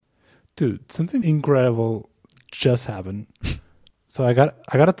Dude, something incredible just happened. So I got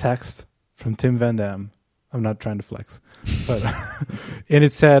a text from Tim Van Dam. I'm not trying to flex, but and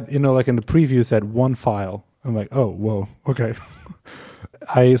it said, like in the preview, it said one file. I'm like, oh, whoa, okay.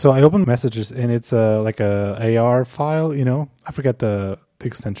 I opened messages and it's like a AR file. I forget the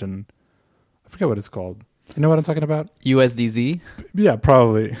extension. I forget what it's called. You know what I'm talking about? USDZ. Yeah,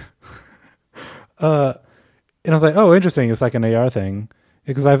 probably. And I was like, oh, interesting. It's like an AR thing.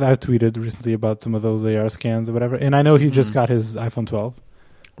 Because I've tweeted recently about some of those AR scans or whatever. And I know he just got his iPhone 12.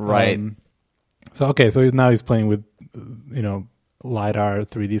 Right. So now he's playing with, LiDAR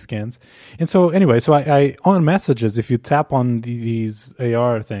 3D scans. And so anyway, so I on messages, if you tap on these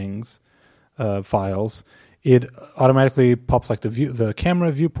AR things, files, it automatically pops like the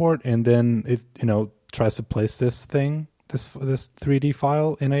camera viewport, and then it, tries to place this 3D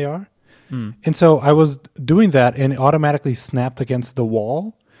file in AR. And so I was doing that and it automatically snapped against the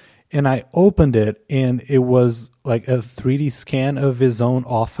wall, and I opened it and it was like a 3D scan of his own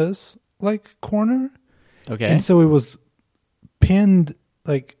office like corner. Okay. And so it was pinned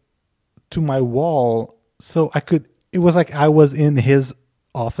like to my wall, so it was like I was in his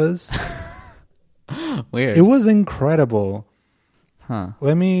office. Weird. It was incredible. Huh.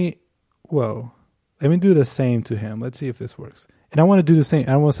 Let me do the same to him. Let's see if this works. And I want to do the same.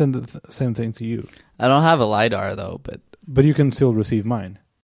 I want to send the same thing to you. I don't have a LiDAR though, but you can still receive mine.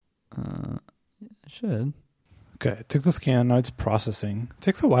 I should. Okay, I took the scan. Now it's processing. It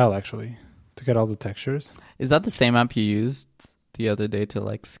takes a while actually to get all the textures. Is that the same app you used the other day to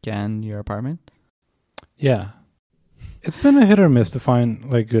like scan your apartment? Yeah, it's been a hit or miss to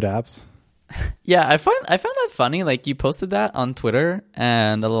find like good apps. Yeah, I found that funny. Like you posted that on Twitter,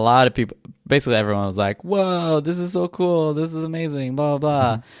 and a lot of people, basically everyone, was like, "Whoa, this is so cool! This is amazing!" Blah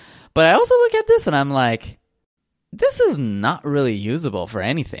blah blah. But I also look at this and I'm like, this is not really usable for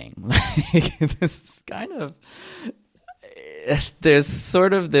anything. Like this is kind of, there's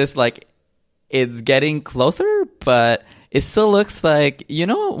sort of this like, it's getting closer, but it still looks like,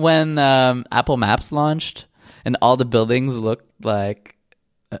 when Apple Maps launched and all the buildings looked like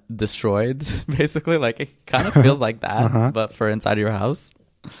destroyed, basically, like it kind of feels like that, but for inside your house.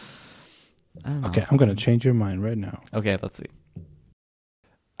 I don't know. Okay, I'm gonna change your mind right now. Okay, let's see.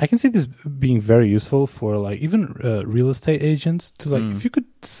 I can see this being very useful for like even real estate agents to like if you could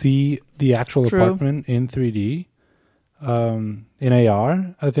see the actual apartment in 3D, in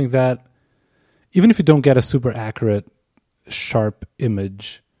AR. I think that even if you don't get a super accurate, sharp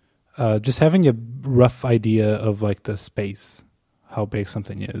image, just having a rough idea of like the space, how big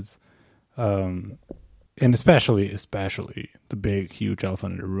something is, and especially the big huge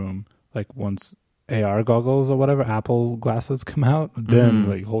elephant in the room, like once AR goggles or whatever, Apple glasses come out, then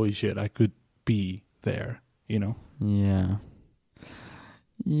like holy shit, I could be there,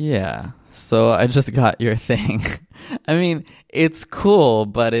 Yeah. So I just got your thing. I mean, it's cool,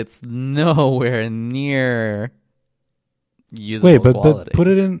 but it's nowhere near usable quality.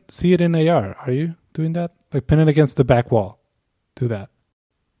 But see it in AR. Are you doing that? Like pin it against the back wall. Do that.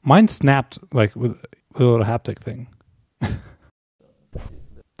 Mine snapped like with a little haptic thing.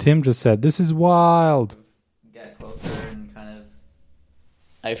 Tim just said, "This is wild." Get closer and kind of.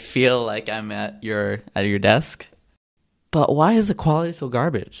 I feel like I'm at your desk, but why is the quality so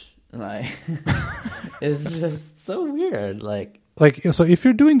garbage? Like, it's just so weird. Like so, if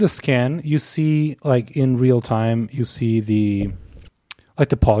you're doing the scan, you see like in real time, you see the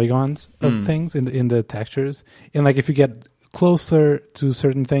polygons of things in the textures, and like if you get closer to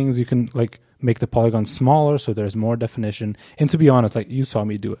certain things, you can like make the polygon smaller so there's more definition. And to be honest, like you saw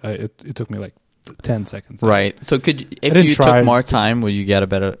me do it, it took me like 10 seconds. Right. So if you took more time, would you get a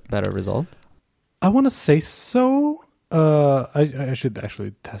better result? I want to say so. I should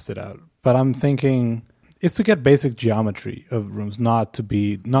actually test it out, but I'm thinking it's to get basic geometry of rooms, not to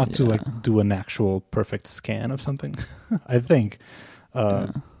like do an actual perfect scan of something. I think.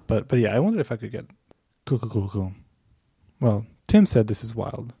 But yeah, I wonder if I could get cool. Well, Tim said this is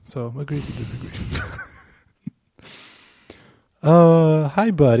wild, so agree to disagree.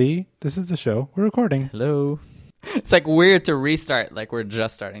 Hi, buddy. This is the show. We're recording. Hello. It's like weird to restart, like we're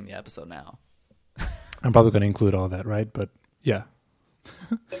just starting the episode now. I'm probably going to include all that, right? But yeah.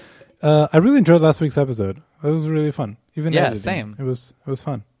 I really enjoyed last week's episode. It was really fun. Even editing. Same. It was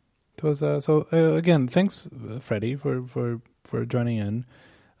fun. It was again, thanks, Freddie, for joining in.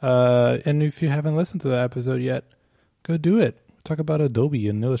 And if you haven't listened to the episode yet, go do it. Talk about Adobe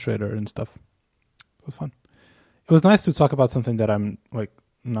and Illustrator and stuff. It was fun. It was nice to talk about something that I'm like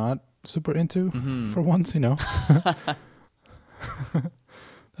not super into for once, That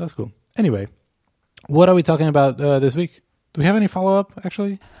was cool. Anyway, what are we talking about this week? Do we have any follow up?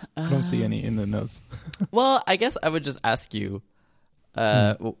 Actually, I don't see any in the notes. Well, I guess I would just ask you.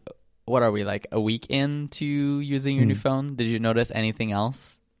 What are we, like a week into using your new phone? Did you notice anything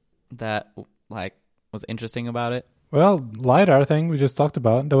else that like was interesting about it? Well, LiDAR thing we just talked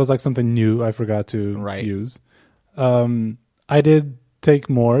about. That was like something new I forgot to use. I did take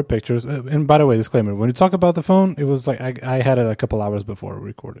more pictures. And by the way, disclaimer, when you talk about the phone, it was like I had it a couple hours before we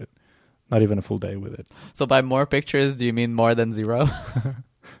recorded. Not even a full day with it. So by more pictures, do you mean more than 0?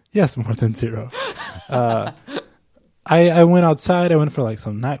 Yes, more than 0. I went outside. I went for like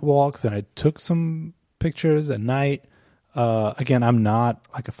some night walks, and I took some pictures at night. Again, I'm not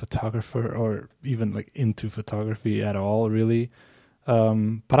like a photographer or even like into photography at all, really.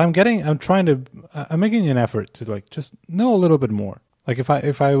 But I'm making an effort to like just know a little bit more. Like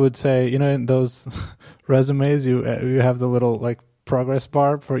if I would say, you know, in those resumes, you have the little like progress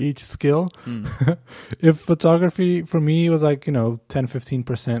bar for each skill. If photography for me was like, you know,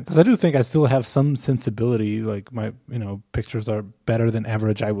 10-15%, because I do think I still have some sensibility, like my, you know, pictures are better than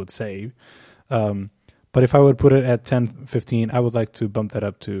average, I would say. But if I would put it at 10-15, I would like to bump that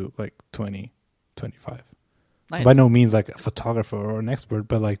up to like 20-25. Nice. So by no means like a photographer or an expert,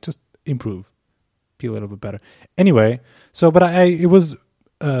 but like just improve, be a little bit better. Anyway, so but it was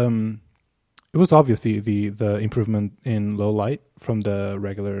obviously the improvement in low light from the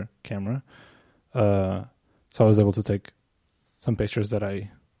regular camera. So I was able to take some pictures that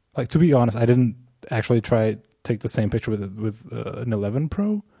I like. To be honest, I didn't actually take the same picture with an 11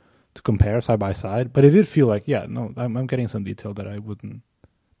 Pro to compare side by side, but it did feel like, yeah, no, I'm getting some detail that I wouldn't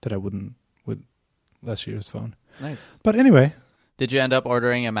with last year's phone. Nice. But anyway, did you end up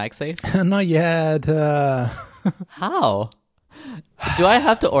ordering a MagSafe? Not yet. How? Do I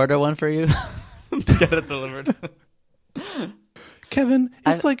have to order one for you to get it delivered? Kevin,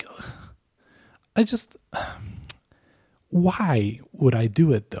 it's why would I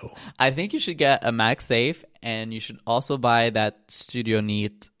do it though? I think you should get a MagSafe, and you should also buy that Studio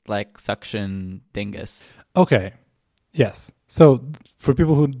Neat like suction dingus. Okay. Yes. So for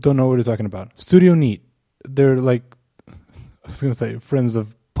people who don't know what you're talking about, Studio Neat, they're like, I was going to say friends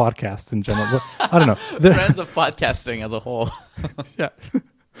of podcasts in general, but I don't know. Friends of podcasting as a whole. Yeah.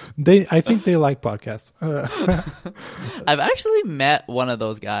 I think they like podcasts. I've actually met one of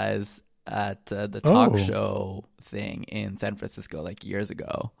those guys at the talk show thing in San Francisco like years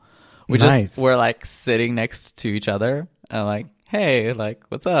ago. We just were like sitting next to each other and like, hey, like,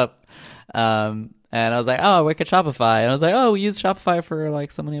 what's up? And I was like, oh, I work at Shopify. And I was like, oh, we use Shopify for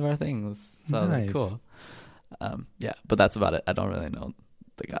like so many of our things. So I was like, cool. Yeah, but that's about it. I don't really know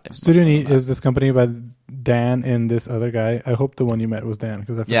the guy. Studio Neat is this company by Dan and this other guy. I hope the one you met was Dan,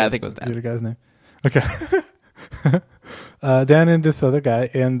 because I think it was Dan. The other guy's name. Okay. Dan and this other guy,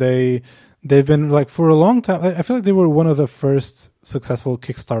 and they've been like for a long time. I feel like they were one of the first successful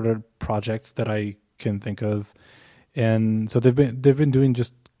Kickstarter projects that I can think of, and so they've been doing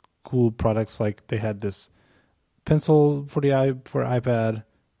just cool products. Like they had this pencil for iPad,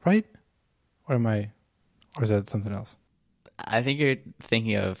 right? Or is that something else? I think you're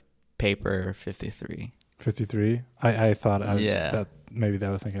thinking of Paper 53. 53? I thought that maybe that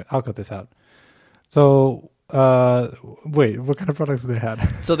was thinking. I'll cut this out. So, wait, what kind of products do they had?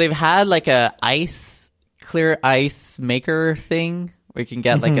 So they've had like a clear ice maker thing where you can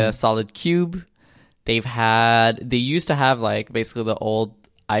get like a solid cube. They used to have like basically the old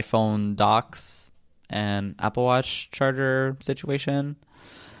iPhone docks and Apple Watch charger situation.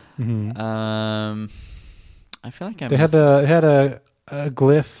 I feel like they had a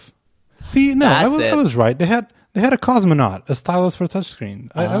glyph. See, no, I was right. They had a Cosmonaut, a stylus for touchscreen.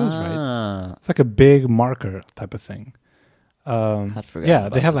 I was right. It's like a big marker type of thing. They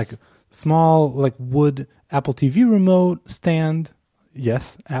have like small like wood Apple TV remote stand.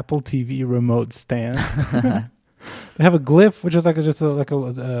 Yes, Apple TV remote stand. They have a glyph, which is like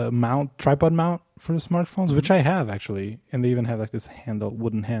a mount, tripod mount for the smartphones, which I have actually, and they even have like this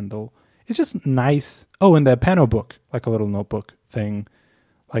wooden handle. It's just nice. Oh, and the Pano book, like a little notebook thing,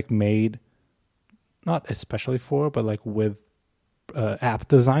 like made not especially for, but like with app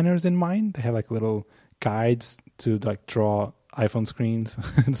designers in mind. They have like little guides to like draw iPhone screens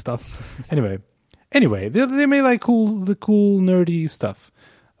and stuff. Anyway, they made like cool nerdy stuff,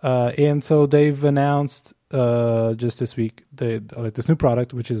 and so they've announced just this week this new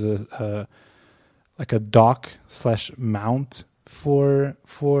product, which is a dock / mount for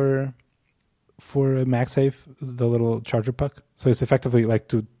a MagSafe, the little charger puck. So it's effectively like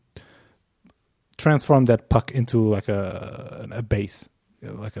to transform that puck into like a base,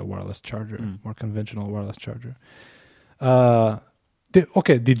 like a wireless charger, more conventional wireless charger.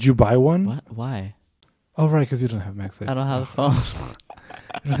 Did you buy one? What? Why? Oh, right, because you don't have MagSafe. I don't have a phone.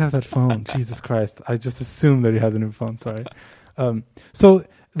 You don't have that phone. Jesus Christ. I just assumed that you had the new phone. Sorry. So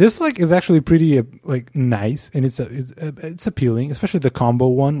this like is actually pretty like nice, and it's appealing, especially the combo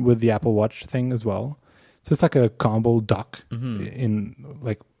one with the Apple Watch thing as well. So it's like a combo dock in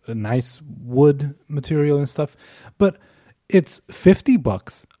like a nice wood material and stuff. But it's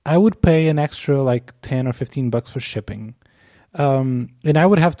 $50. I would pay an extra like $10 or $15 for shipping. And I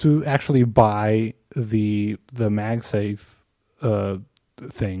would have to actually buy the MagSafe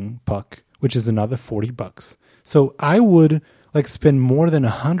thing puck, which is another $40. So I would like spend more than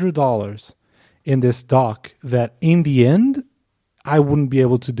 $100 in this dock that in the end I wouldn't be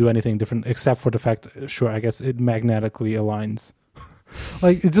able to do anything different except for the fact, sure, I guess it magnetically aligns.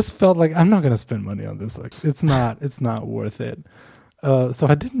 Like it just felt like I'm not going to spend money on this. Like it's not worth it. So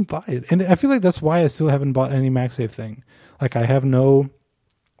I didn't buy it. And I feel like that's why I still haven't bought any MagSafe thing. Like I have no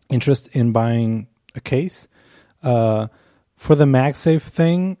interest in buying a case. For the MagSafe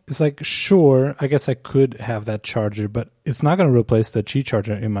thing, it's like, sure, I guess I could have that charger, but it's not going to replace the Qi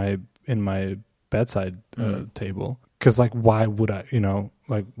charger in my bedside table. Because like, why would I?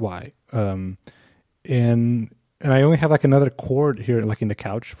 Like why? And I only have like another cord here, like in the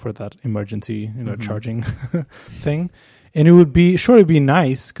couch for that emergency, charging thing. And it'd be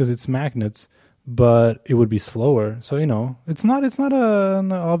nice because it's magnets, but it would be slower. So it's not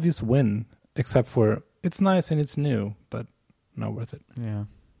an obvious win, except for it's nice and it's new, but not worth it. Yeah.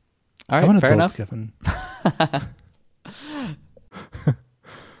 All right, fair enough. Kevin.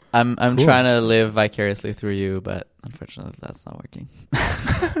 I'm Cool. trying to live vicariously through you, but unfortunately, that's not working.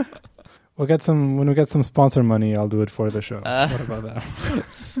 When we get some sponsor money, I'll do it for the show. What about that?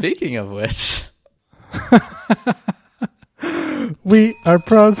 Speaking of which, we are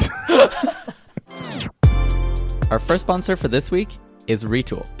pros. Our first sponsor for this week is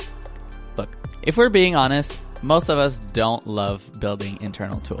Retool. Look, if we're being honest, most of us don't love building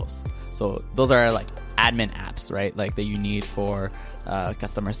internal tools. So those are like admin apps, right? Like that you need for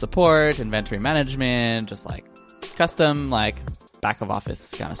customer support, inventory management, just like custom like back of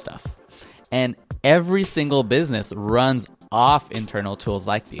office kind of stuff. And every single business runs off internal tools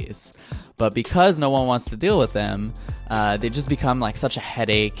like these. But because no one wants to deal with them, they just become like such a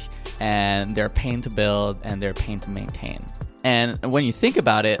headache, and they're a pain to build and they're a pain to maintain. And when you think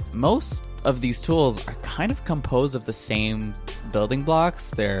about it, most of these tools are kind of composed of the same building blocks.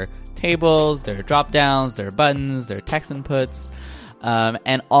 They're tables, they're drop downs, they're buttons, they're text inputs.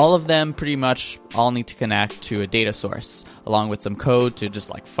 And all of them pretty much all need to connect to a data source along with some code to just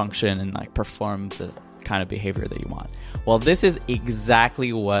like function and like perform the kind of behavior that you want. Well, this is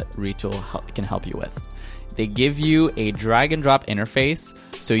exactly what Retool can help you with. They give you a drag and drop interface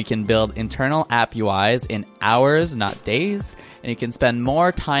so you can build internal app UIs in hours, not days, and you can spend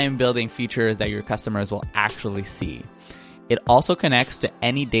more time building features that your customers will actually see. It also connects to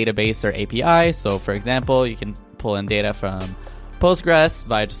any database or API. So for example, you can pull in data from Postgres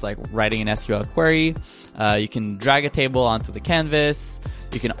by just like writing an SQL query. You can drag a table onto the canvas.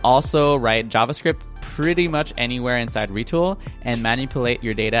 You can also write JavaScript pretty much anywhere inside Retool and manipulate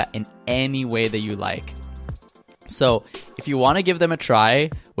your data in any way that you like. So if you want to give them a try,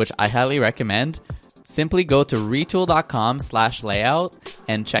 which I highly recommend, simply go to retool.com/layout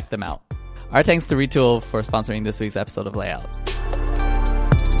and check them out. Our thanks to Retool for sponsoring this week's episode of Layout.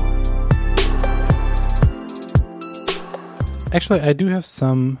 Actually, I do have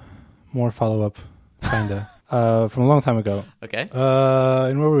some more follow-up, kinda, from a long time ago. Okay.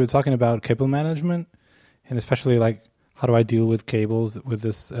 And where we were talking about cable management, and especially like how do I deal with cables with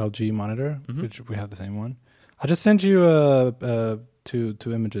this LG monitor, which we have the same one. I just sent you two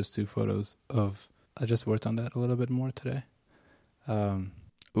photos of. I just worked on that a little bit more today.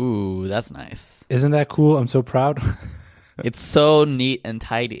 Ooh, that's nice. Isn't that cool? I'm so proud. It's so neat and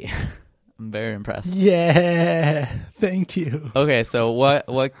tidy. I'm very impressed. Yeah, thank you. Okay, so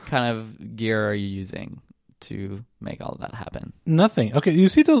what kind of gear are you using to make all of that happen? Nothing. Okay, you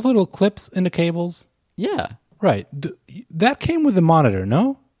see those little clips in the cables? Yeah. Right. That came with the monitor,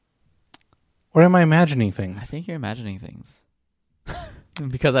 no? Or am I imagining things? I think you're imagining things.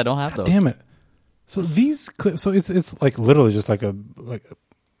 Because I don't have those. Damn it. So these clips, so it's like literally just like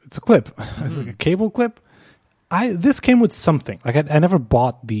it's a clip. It's like a cable clip. This came with something. Like I never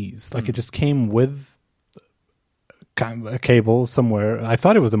bought these. Like it just came with kind of a cable somewhere. I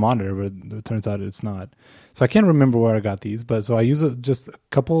thought it was a monitor, but it turns out it's not. So I can't remember where I got these, but so I use just a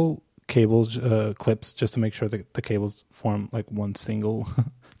couple cables, clips, just to make sure that the cables form like one single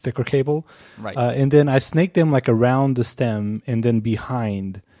thicker cable. Right. And then I snake them like around the stem and then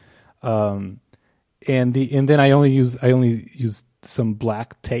behind. And then I only use some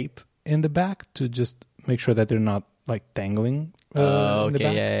black tape in the back to just make sure that they're not like dangling. Okay, in the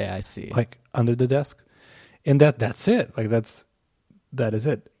back, yeah, I see. like under the desk, and that's it. Like that is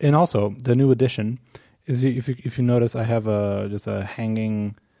it. And also the new addition is if you notice, I have just a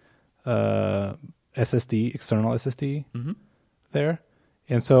hanging SSD, external SSD there,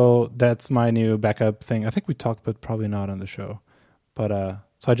 and so that's my new backup thing. I think we talked, but probably not on the show. But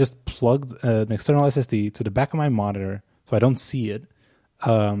so I just plugged an external SSD to the back of my monitor, so I don't see it.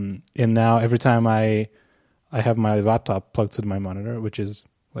 And now every time I have my laptop plugged to my monitor, which is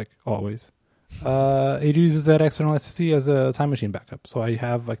like always, it uses that external SSD as a Time Machine backup. So I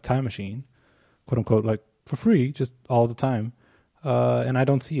have like Time Machine, quote unquote, like for free, just all the time, and I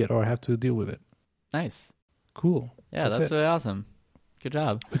don't see it or have to deal with it. Nice, cool. Yeah, that's really awesome. Good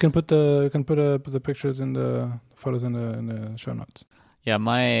job. We can put the pictures in the photos in the show notes. Yeah,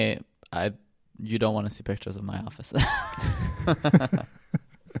 you don't want to see pictures of my office.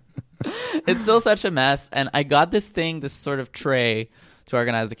 It's still such a mess, and I got this sort of tray to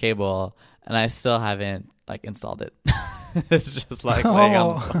organize the cable, and I still haven't like installed it. It's just like laying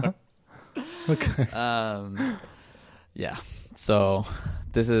on the floor. Okay. Yeah. So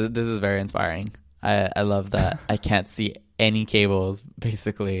this is very inspiring. I love that I can't see any cables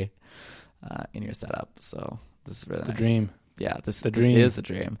basically in your setup. So this is really nice. The dream. Yeah, this is a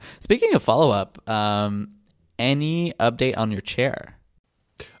dream. Speaking of follow-up, any update on your chair?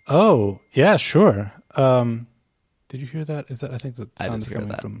 Oh, yeah, sure. Did you hear that? Is that I think the sound is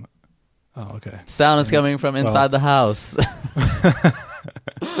coming from... Oh, okay. Sound is coming from inside the house.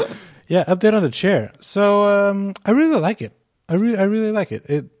 Yeah, update on the chair. So I really like it. I really like it.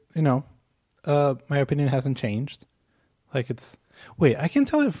 It, my opinion hasn't changed. Like it's... Wait, I can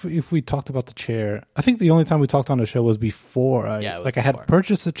tell if we talked about the chair. I think the only time we talked on the show was before. I had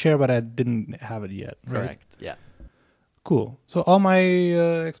purchased a chair, but I didn't have it yet. Right? Correct. Yeah. Cool. So all my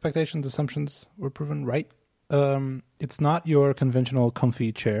expectations, assumptions were proven right. It's not your conventional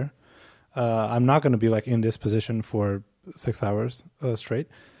comfy chair. I'm not going to be like in this position for 6 hours straight.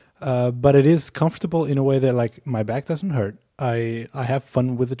 But it is comfortable in a way that like my back doesn't hurt. I have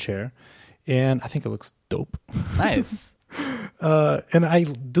fun with the chair, and I think it looks dope. Nice. And I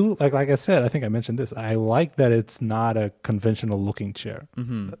do like I said, I think I mentioned this. I like that it's not a conventional looking chair.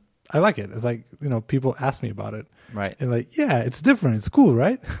 Mm-hmm. I like it. It's like, people ask me about it. Right. And like, yeah, it's different. It's cool,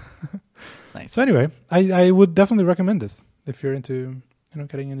 right? Nice. So anyway, I would definitely recommend this if you're into,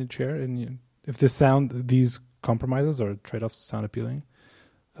 getting a new chair, and if these compromises or trade-offs sound appealing,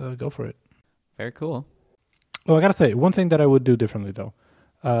 go for it. Very cool. Oh, I gotta say, one thing that I would do differently though.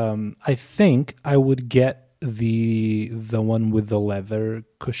 I think I would get the one with the leather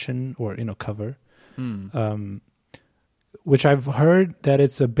cushion or cover, which I've heard that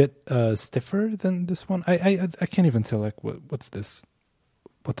it's a bit stiffer than this one. I can't even tell like what's this,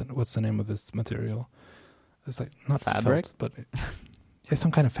 what's the name of this material? It's like not fabric, felt, but yeah,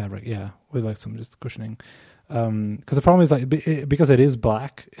 some kind of fabric, yeah, with like some just cushioning. Because the problem is like because it is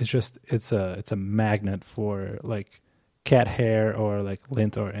black, it's a magnet for like cat hair or like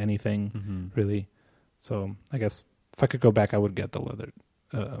lint or anything really. So I guess if I could go back, I would get the leather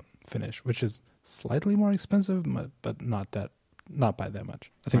finish, which is slightly more expensive, but not by that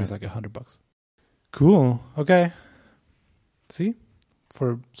much. I think it's like $100. Cool. Okay. See,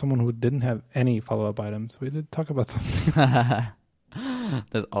 for someone who didn't have any follow-up items, we did talk about something.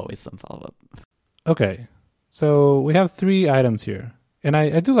 There's always some follow-up. Okay. So we have 3 items here, and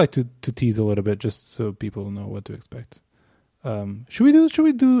I do like to tease a little bit just so people know what to expect. Should we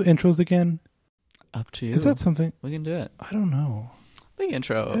do intros again? Up to you. Is that something? We can do it. I don't know. The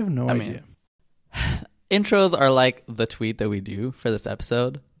intro. I have no idea. Intros are like the tweet that we do for this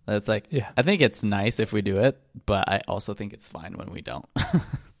episode. It's like, yeah. I think it's nice if we do it, but I also think it's fine when we don't.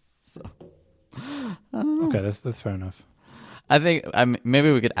 So, okay, that's fair enough. I think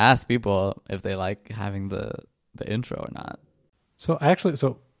maybe we could ask people if they like having the intro or not. So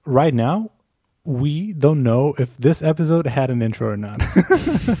right now, we don't know if this episode had an intro or not.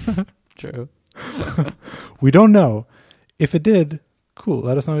 True. We don't know. If it did, cool.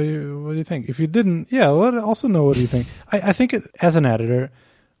 Let us know what you think. If you didn't, yeah, let us also know what you think. I think as an editor,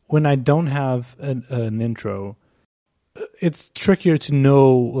 when I don't have an intro, it's trickier to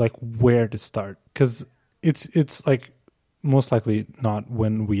know like where to start, because it's like most likely not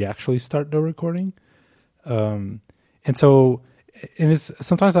when we actually start the recording, and it's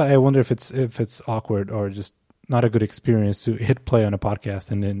sometimes I wonder if it's awkward or just not a good experience to hit play on a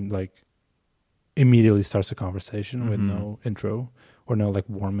podcast and then like immediately starts a conversation with no intro or no like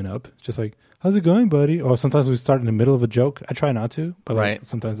warming up, just like, how's it going, buddy? Or sometimes we start in the middle of a joke. I try not to, but like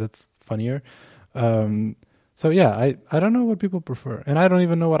sometimes it's funnier. So yeah, I don't know what people prefer, and I don't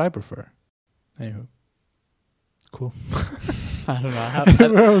even know what I prefer. Anywho, Cool. I don't know.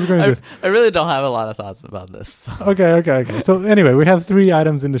 Where I was going with this. I really don't have a lot of thoughts about this. Okay. So anyway, we have 3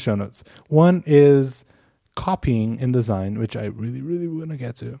 items in the show notes. One is copying in design, which I really, really want to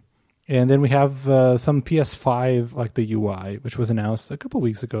get to. And then we have some PS5, like the UI, which was announced a couple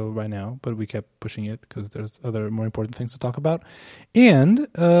weeks ago right now, but we kept pushing it because there's other more important things to talk about. And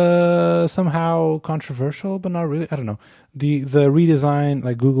somehow controversial, but not really. I don't know. The redesign,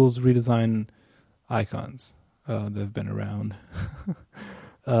 like Google's redesign icons that have been around.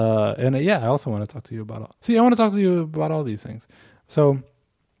 And I also want to talk to you about I want to talk to you about all these things. So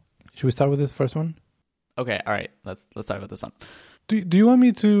should we start with this first one? Okay, all right. Let's start with this one. Do you want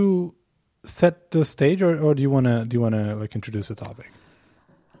me to set the stage, or do you wanna like introduce a topic?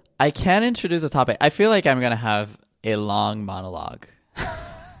 I can introduce a topic. I feel like I'm gonna have a long monologue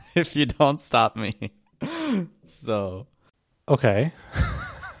if you don't stop me. So okay,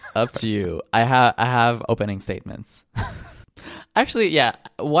 up to you. I have opening statements. Actually, yeah.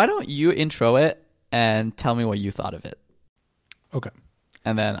 Why don't you intro it and tell me what you thought of it? Okay,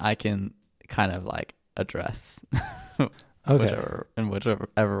 and then I can kind of like address whichever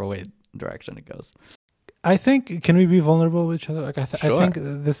way direction it goes. I think, can we be vulnerable with each other? Like Sure. I think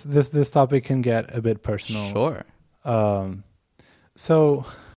this topic can get a bit personal. Sure. So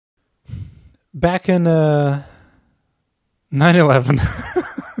back in 9/11.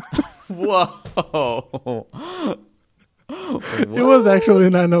 Whoa. It was actually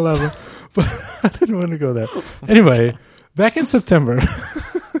 9/11, but I didn't want to go there. Anyway, back in September.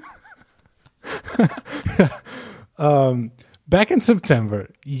 Back in September,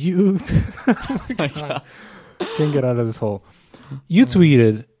 you oh my God, can't get out of this hole. You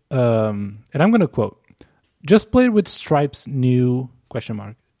tweeted, and I'm going to quote: "Just played with Stripe's new ?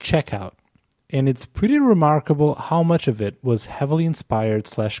 Checkout, and it's pretty remarkable how much of it was heavily inspired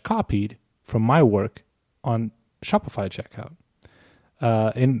 / copied from my work on Shopify checkout."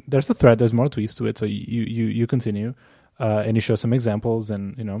 And there's a thread. There's more tweets to it, so you continue, and you show some examples,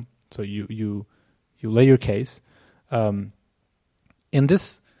 and so you lay your case. And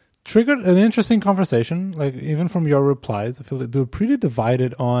this triggered an interesting conversation. Like, even from your replies, I feel like they were pretty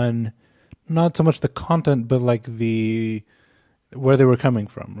divided on not so much the content, but like where they were coming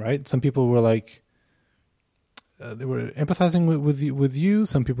from, right? Some people were like, they were empathizing with you.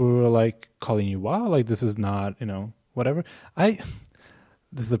 Some people were like calling you wow, like this is not, whatever.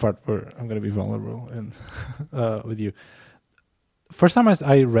 This is the part where I'm going to be vulnerable and with you. First time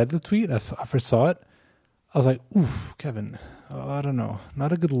I read the tweet, I first saw it, I was like, oof, Kevin, I don't know.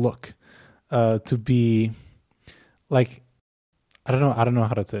 Not a good look to be like, I don't know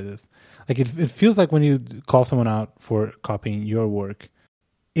how to say this. Like, it feels like when you call someone out for copying your work,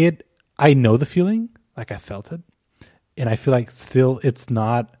 I know the feeling, like I felt it. And I feel like still it's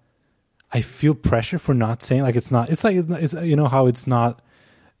not, I feel pressure for not saying, like it's how it's not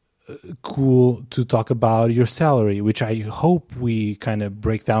cool to talk about your salary, which I hope we kind of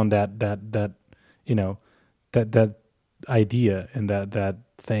break down that idea and that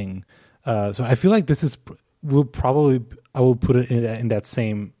thing. So I feel like I will put it in that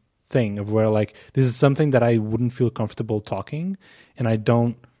same thing of where, like, this is something that I wouldn't feel comfortable talking, and I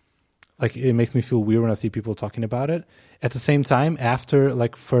don't, like, it makes me feel weird when I see people talking about it. At the same time, after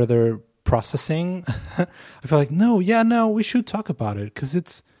like further processing, I feel like no, we should talk about it because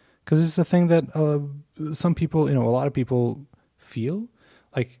it's a thing that some people, a lot of people feel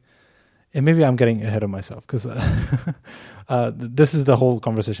like. And maybe I'm getting ahead of myself because this is the whole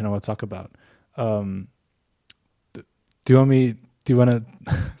conversation I want to talk about. Do you want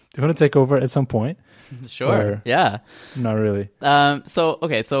to take over at some point? Sure. Or yeah. Not really.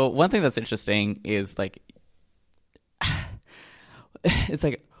 So one thing that's interesting is like, it's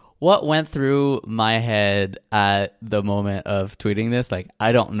like what went through my head at the moment of tweeting this. Like,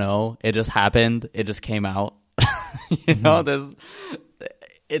 I don't know. It just happened. It just came out.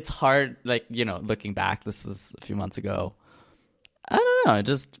 It's hard, like, looking back, this was a few months ago. I don't know. It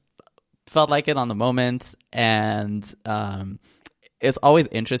just felt like it on the moment. And it's always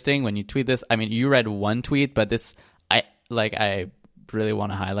interesting when you tweet this. I mean, you read one tweet, but I really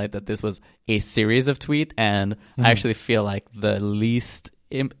want to highlight that this was a series of tweets. And I actually feel like the least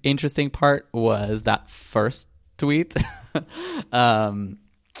interesting part was that first tweet. And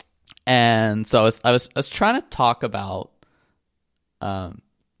so I was trying to talk about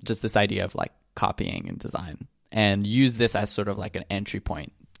just this idea of like copying in design and use this as sort of like an entry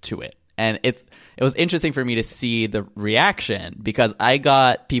point to it. And it was interesting for me to see the reaction because I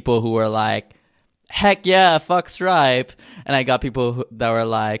got people who were like, heck yeah, fuck Stripe. And I got people that were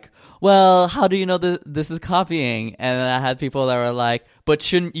like, well, how do you know that this is copying? And then I had people that were like, but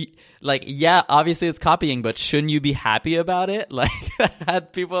shouldn't you, like, yeah, obviously it's copying, but shouldn't you be happy about it? Like, I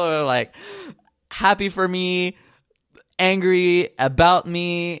had people that were like, happy for me, angry about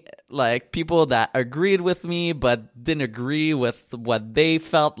me, like people that agreed with me, but didn't agree with what they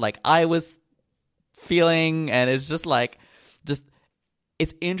felt like I was feeling. And it's just like,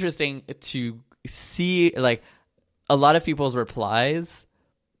 it's interesting to see, like, a lot of people's replies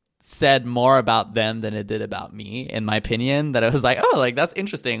said more about them than it did about me, in my opinion. That it was like, oh, like, that's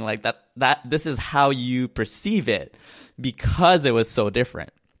interesting, like that this is how you perceive it, because it was so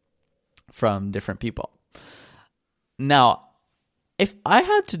different from different people. Now, if I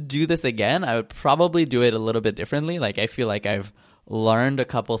had to do this again, I would probably do it a little bit differently. Like, I feel like I've learned a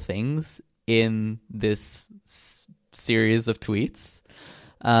couple things in this series of tweets.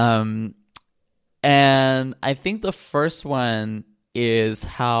 And I think the first one is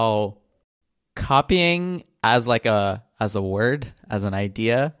how copying as a word, as an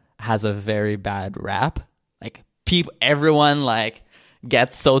idea, has a very bad rap. Like, everyone like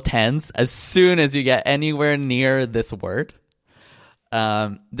gets so tense as soon as you get anywhere near this word.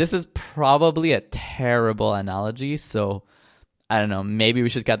 This is probably a terrible analogy, so I don't know, maybe we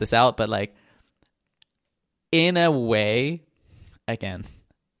should cut this out, but like, in a way, again,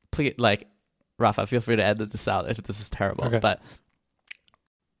 please, like, Rafa, feel free to edit this out if this is terrible. Okay. But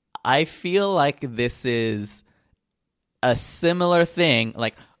I feel like this is a similar thing,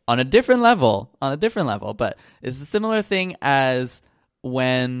 like on a different level, but it's a similar thing as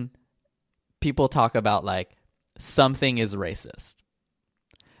when people talk about like something is racist.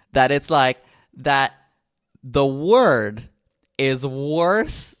 That it's like that the word is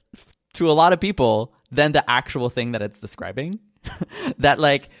worse to a lot of people than the actual thing that it's describing.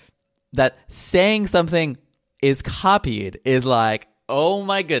 that saying something is copied is like, oh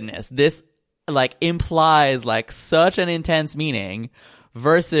my goodness, this like implies like such an intense meaning,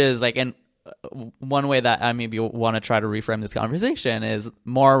 versus like, and one way that I maybe want to try to reframe this conversation is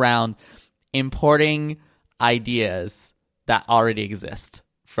more around importing ideas that already exist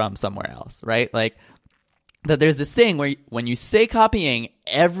from somewhere else, right? Like, that there's this thing where when you say copying,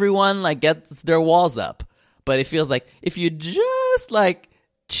 everyone like gets their walls up, but it feels like if you just like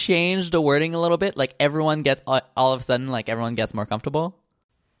change the wording a little bit, like everyone gets, all of a sudden, like everyone gets more comfortable.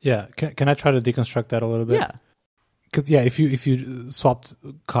 Yeah, can I try to deconstruct that a little bit? Yeah, because if you swapped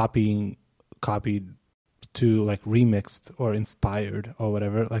copied to like remixed or inspired or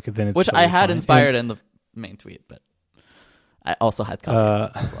whatever, like then it's, which I had fine. Inspired in the main tweet, but I also had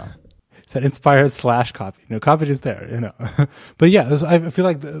copied as well. Said inspired / copied. Copied is there, But yeah, I feel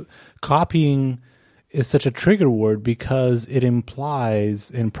like the copying is such a trigger word because it implies,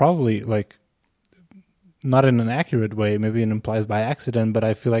 and probably like not in an accurate way, maybe it implies by accident, but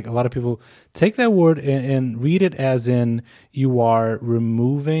I feel like a lot of people take that word and read it as in you are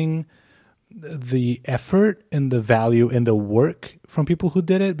removing the effort and the value and the work from people who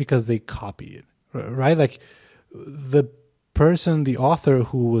did it because they copy it, right? Like the person, the author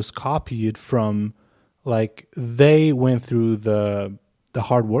who was copied from, like they went through the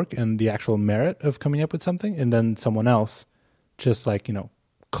hard work and the actual merit of coming up with something, and then someone else just like,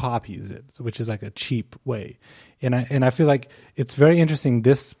 copies it, which is like a cheap way. And I feel like it's very interesting,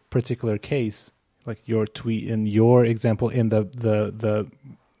 this particular case, like your tweet and your example in the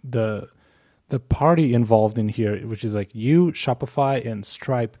party involved in here, which is like you, Shopify, and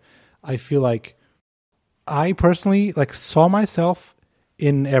Stripe. I feel like I personally like saw myself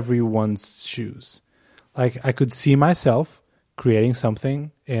in everyone's shoes. Like I could see myself creating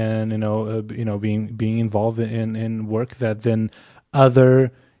something and being involved in work that then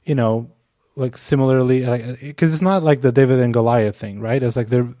other like similarly, like, because it's not like the David and Goliath thing, right? It's like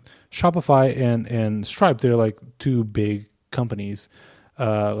they're Shopify and Stripe, they're like two big companies,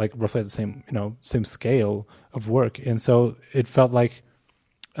 like roughly at the same scale of work, and so it felt like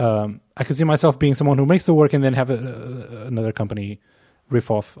I could see myself being someone who makes the work and then have another company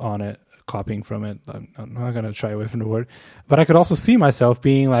riff off on it, copying from it. I'm not going to shy away from the word, but I could also see myself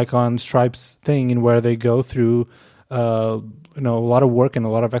being like on Stripe's thing, in where they go through a lot of work and a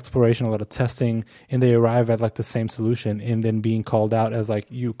lot of exploration, a lot of testing, and they arrive at like the same solution, and then being called out as like,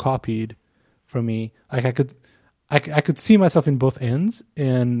 you copied from me. Like I could see myself in both ends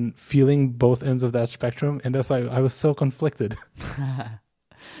and feeling both ends of that spectrum, and that's why I was so conflicted.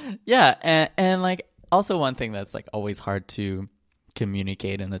 Yeah, and like also one thing that's like always hard to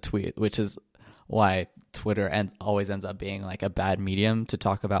communicate in a tweet, which is why Twitter always ends up being like a bad medium to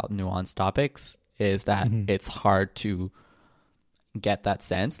talk about nuanced topics, is that it's hard to get that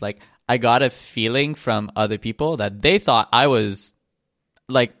sense. Like I got a feeling from other people that they thought I was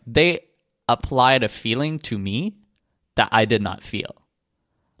like they applied a feeling to me that I did not feel.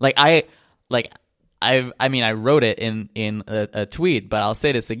 I wrote it in a tweet, but I'll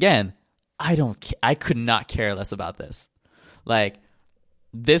say this again. I could not care less about this. Like,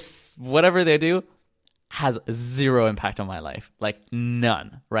 this, whatever they do, has zero impact on my life. Like,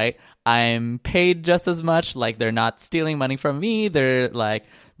 none, right? I'm paid just as much. Like, they're not stealing money from me. They're like,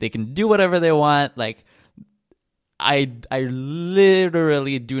 they can do whatever they want. Like, I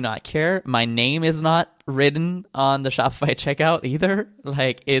literally do not care. My name is not written on the Shopify checkout either.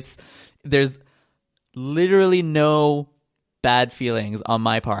 Like, there's literally no bad feelings on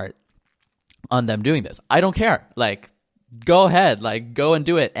my part on them doing this. I don't care. Like, go ahead, like, go and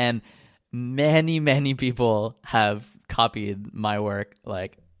do it. And many people have copied my work,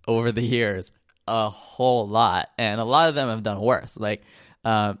 like, over the years, a whole lot, and a lot of them have done worse. Like,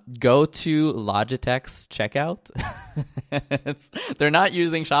 go to Logitech's checkout. They're not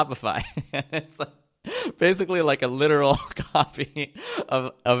using Shopify. It's basically like a literal copy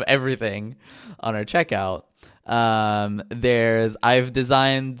of everything on our checkout. I've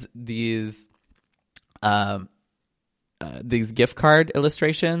designed these gift card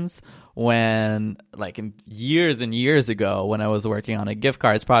illustrations when, like, years and years ago, when I was working on a gift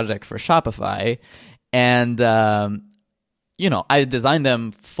cards project for Shopify, and I designed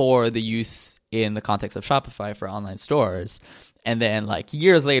them for the use in the context of Shopify for online stores. And then, like,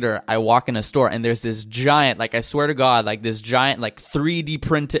 years later, I walk in a store and there's this giant, like, I swear to God, like, this giant, like, 3D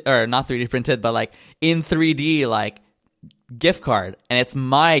printed, or not 3D printed, but like in 3D, like, gift card. And it's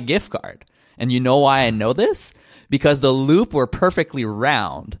my gift card. And you know why I know this? Because the loop were perfectly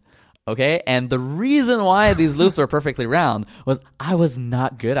round. Okay? And the reason why these loops were perfectly round was I was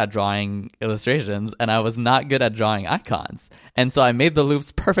not good at drawing illustrations and I was not good at drawing icons. And so I made the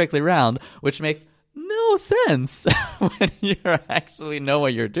loops perfectly round, which makes no sense when you actually know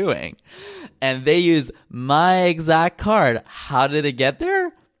what you're doing. And they use my exact card. How did it get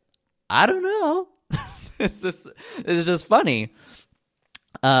there? I don't know. It's just funny.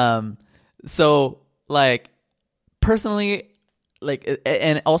 So, like, personally, like,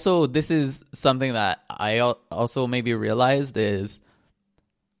 and also this is something that I also maybe realized is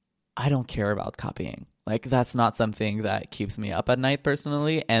I don't care about copying. Like, that's not something that keeps me up at night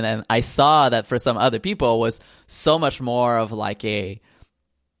personally. And then I saw that for some other people was so much more of like a,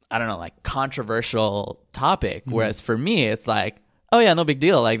 I don't know, like, controversial topic. Mm-hmm. Whereas for me, it's like, oh yeah, no big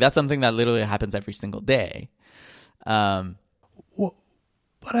deal. Like, that's something that literally happens every single day. Well,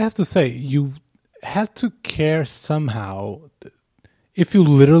 but I have to say, you had to care somehow. If you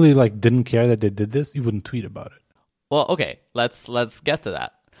literally, like, didn't care that they did this, you wouldn't tweet about it. Well, okay, let's get to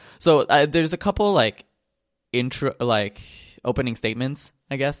that. So there's a couple, like, opening statements,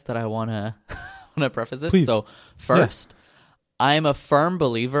 I guess, that I wanna preface this. Please. So first, I'm a firm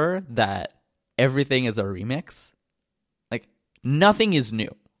believer that everything is a remix. Like, nothing is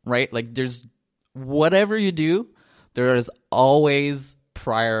new, right? Like, there's whatever you do, there is always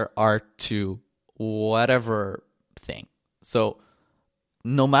prior art to whatever thing. So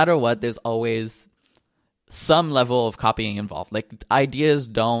no matter what, there's always some level of copying involved. Like, ideas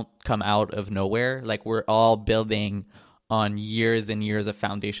don't come out of nowhere. Like, we're all building on years and years of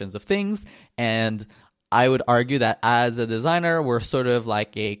foundations of things. And I would argue that as a designer, we're sort of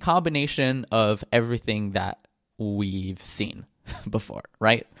like a combination of everything that we've seen before,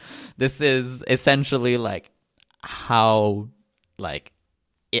 right? This is essentially like how, like,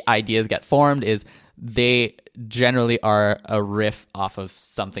 ideas get formed, is they generally are a riff off of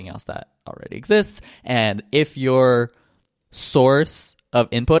something else that already exists. And if your source of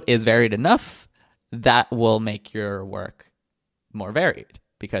input is varied enough, that will make your work more varied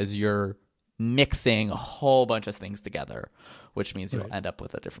because you're mixing a whole bunch of things together, which means you'll end up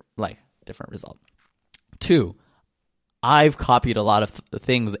with a different result. 2, I've copied a lot of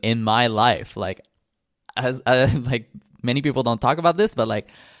things in my life. Like, as like, many people don't talk about this, but like,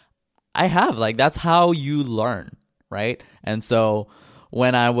 I have, like, that's how you learn, right? And so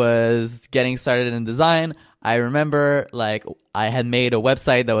when I was getting started in design, I remember, like, I had made a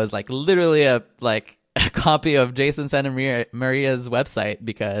website that was like literally a copy of Jason Santamaria's website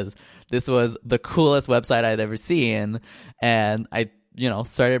because this was the coolest website I'd ever seen. And I,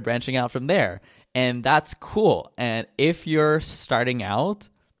 started branching out from there. And that's cool. And if you're starting out,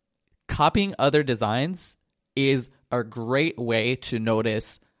 copying other designs is a great way to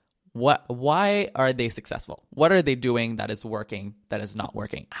notice why are they successful? What are they doing that is working, that is not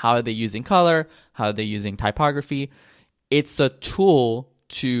working? How are they using color? How are they using typography? It's a tool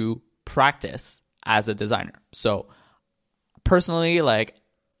to practice as a designer. So personally, like,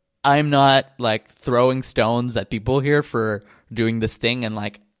 I'm not like throwing stones at people here for doing this thing and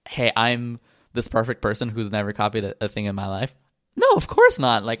like, hey, I'm this perfect person who's never copied a thing in my life. No, of course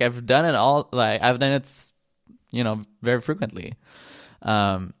not. Like I've done it all. Like I've done it, very frequently.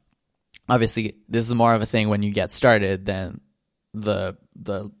 Obviously, this is more of a thing when you get started than the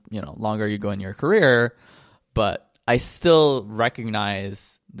longer you go in your career. But I still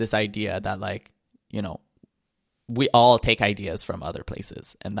recognize this idea that like, we all take ideas from other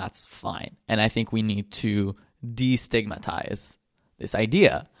places, and that's fine. And I think we need to destigmatize this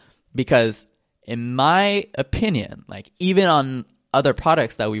idea because in my opinion, like even on other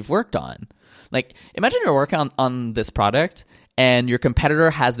products that we've worked on, like imagine you're working on this product and your competitor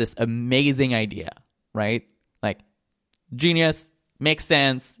has this amazing idea, right? Like genius, makes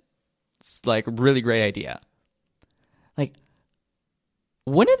sense, it's like really great idea. Like,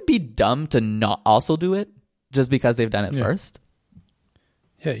 wouldn't it be dumb to not also do it just because they've done it first?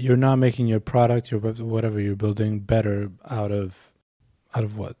 Yeah, you're not making your product, your whatever you're building, better out of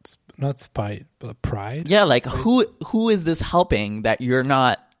what? Not spite, but pride. Yeah, like who is this helping that you're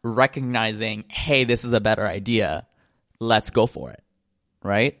not recognizing? Hey, this is a better idea. Let's go for it,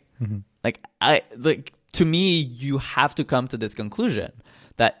 right? Mm-hmm. To me, you have to come to this conclusion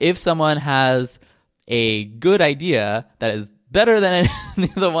that if someone has a good idea that is better than any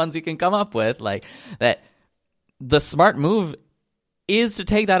of the ones you can come up with, like that, the smart move is to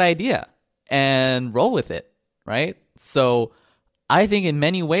take that idea and roll with it, right? So I think in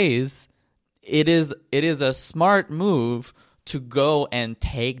many ways it is a smart move to go and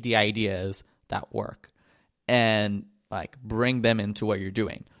take the ideas that work and like bring them into what you're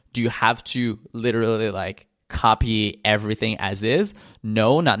doing. Do you have to literally like copy everything as is?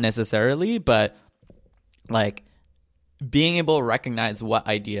 No, not necessarily, but like being able to recognize what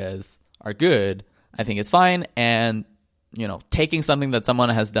ideas are good, I think is fine. And, taking something that someone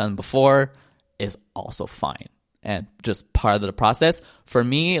has done before is also fine and just part of the process. For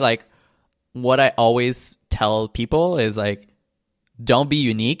me, like what I always tell people is like, don't be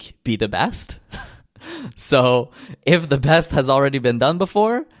unique, be the best. So if the best has already been done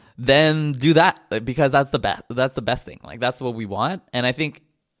before, then do that because that's the best. That's the best thing. Like that's what we want. And I think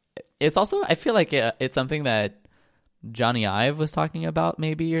it's also, I feel like it's something that Johnny Ive was talking about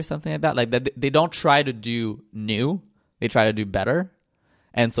maybe or something like that. Like that they don't try to do new, they try to do better.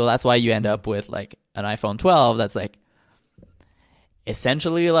 And so that's why you end up with like an iPhone 12 that's like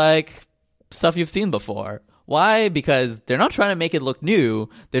essentially like stuff you've seen before. Why? Because they're not trying to make it look new.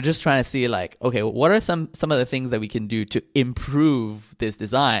 They're just trying to see like, okay, what are some of the things that we can do to improve this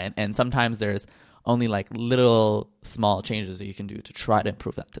design? And sometimes there's only like little small changes that you can do to try to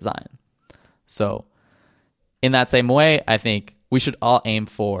improve that design. So in that same way, I think we should all aim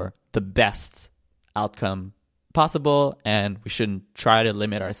for the best outcome possible, and we shouldn't try to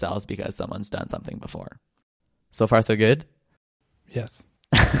limit ourselves because someone's done something before. So far, so good? Yes.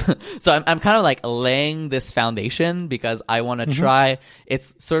 So I'm kind of like laying this foundation because I want to try.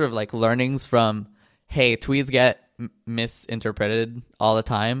 It's sort of like learnings from, hey, tweets get misinterpreted all the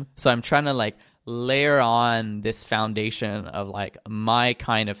time. So I'm trying to like layer on this foundation of like my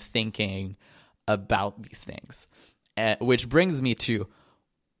kind of thinking about these things, which brings me to,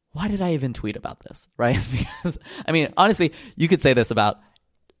 why did I even tweet about this, right? Because, I mean, honestly, you could say this about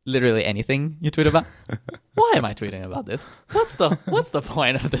literally anything you tweet about. Why am I tweeting about this? What's the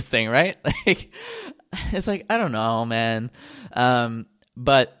point of this thing, right? Like, it's like, I don't know, man.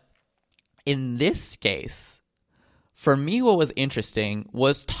 But in this case, for me, what was interesting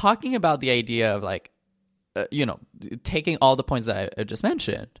was talking about the idea of like, taking all the points that I just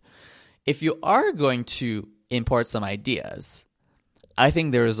mentioned. If you are going to import some ideas, I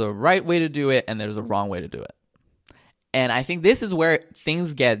think there's a right way to do it and there's a wrong way to do it. And I think this is where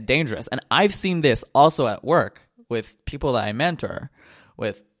things get dangerous. And I've seen this also at work with people that I mentor,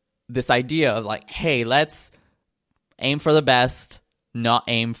 with this idea of like, hey, let's aim for the best, not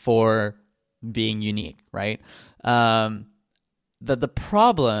aim for being unique, right? The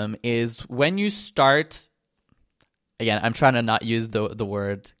problem is when you start, again, I'm trying to not use the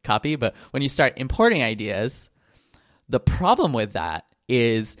word copy, but when you start importing ideas, the problem with that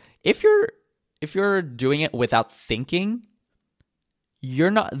is if you're doing it without thinking,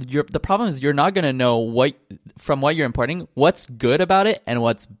 the problem is you're not going to know what you're importing, what's good about it and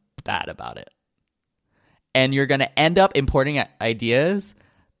what's bad about it. And you're going to end up importing ideas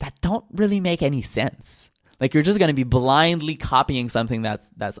that don't really make any sense. Like you're just going to be blindly copying something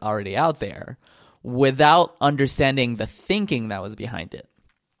that's already out there without understanding the thinking that was behind it.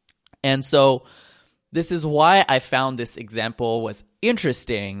 And so this is why I found this example was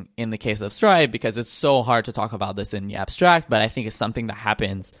interesting in the case of Stripe because it's so hard to talk about this in the abstract, but I think it's something that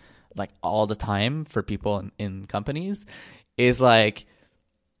happens like all the time for people in companies, is like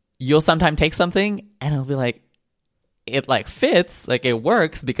you'll sometimes take something and it'll be like, it like fits, like it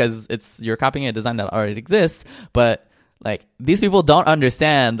works because you're copying a design that already exists, but like these people don't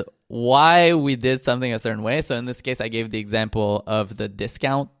understand why we did something a certain way. So in this case, I gave the example of the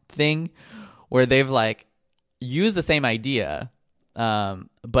discount thing where they've like used the same idea,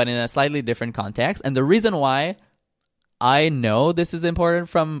 but in a slightly different context. And the reason why I know this is important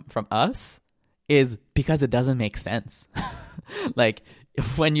from us is because it doesn't make sense. Like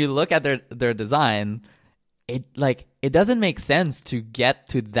when you look at their design, it doesn't make sense to get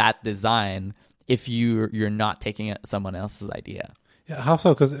to that design if you're not taking someone else's idea. Yeah, how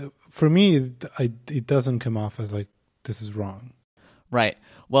so? Because for me, it doesn't come off as like this is wrong. Right.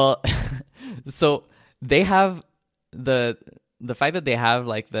 Well, so they have the fact that they have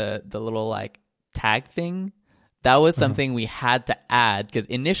like the little like tag thing. That was something we had to add because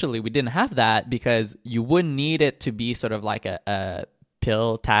initially we didn't have that because you wouldn't need it to be sort of like a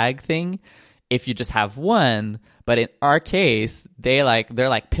pill tag thing if you just have one. But in our case, they're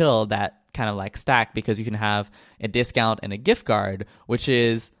like pill that kind of like stack because you can have a discount and a gift card, which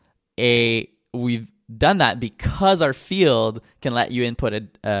is we've done that because our field can let you input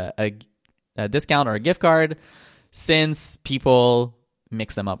a discount or a gift card since people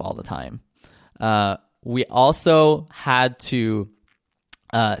mix them up all the time. We also had to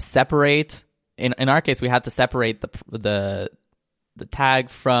separate. In our case, we had to separate the tag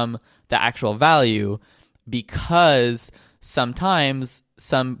from the actual value because sometimes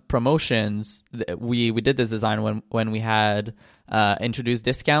some promotions we did this design when we had introduced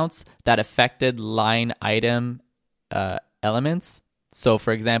discounts that affected line item elements. So,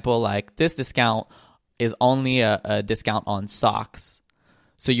 for example, like this discount is only a discount on socks.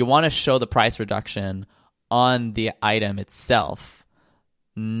 So you want to show the price reduction on the item itself,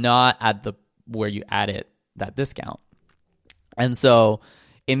 not at where you added that discount. And so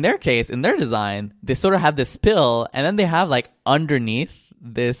in their case, in their design, they sort of have this pill and then they have like underneath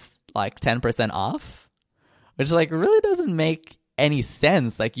this like 10% off, which like really doesn't make any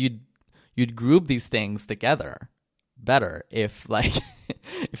sense. Like you'd group these things together better if like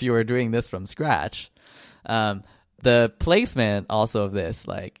if you were doing this from scratch. The placement also of this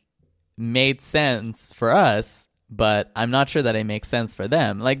like made sense for us, but I'm not sure that it makes sense for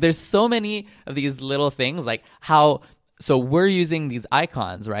them. Like there's so many of these little things, like so we're using these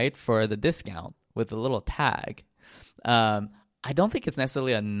icons, right, for the discount with the little tag. I don't think it's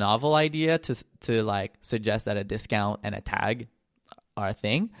necessarily a novel idea to like suggest that a discount and a tag are a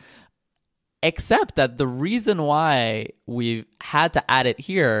thing, except that the reason why we've had to add it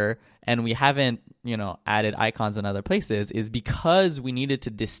here and we haven't, added icons in other places is because we needed to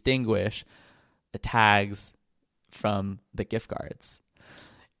distinguish the tags from the gift cards.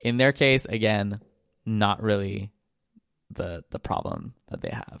 In their case, again, not really the problem that they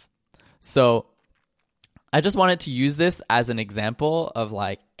have. So I just wanted to use this as an example of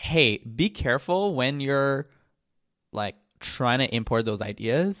like, hey, be careful when you're like trying to import those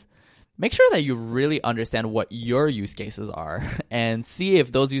ideas. Make sure that you really understand what your use cases are and see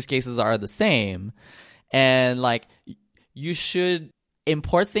if those use cases are the same. And like, you should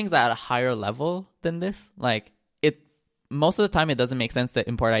import things at a higher level than this. Like most of the time, it doesn't make sense to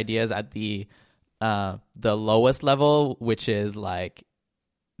import ideas at the lowest level, which is like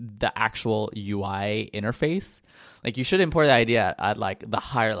the actual UI interface. Like you should import the idea at like the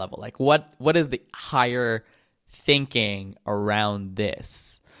higher level. Like what is the higher thinking around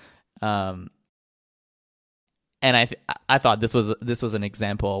this? And I thought this was an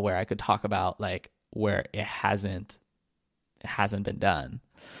example where I could talk about like where it hasn't been done.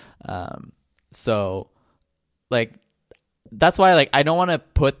 So like that's why like I don't want to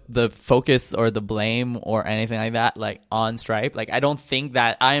put the focus or the blame or anything like that like on Stripe. Like I don't think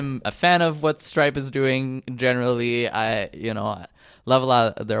that I'm a fan of what Stripe is doing generally. I love a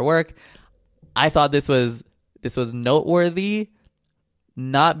lot of their work. I thought this was noteworthy,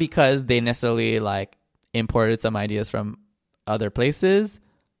 not because they necessarily like imported some ideas from other places,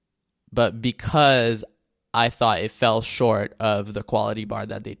 but because I thought it fell short of the quality bar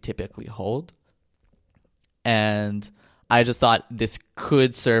that they typically hold. And I just thought this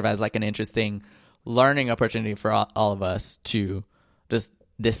could serve as like an interesting learning opportunity for all of us to just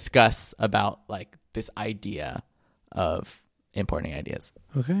discuss about like this idea of importing ideas.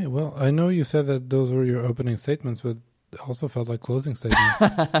 Okay, well, I know you said that those were your opening statements, but it also felt like closing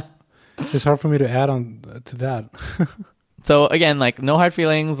statements. It's hard for me to add on to that. So again, like no hard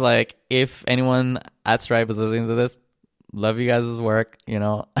feelings. Like if anyone at Stripe is listening to this, love you guys' work, you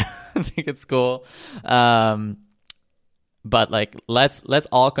know. I think it's cool. But like let's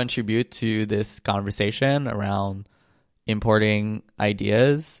all contribute to this conversation around importing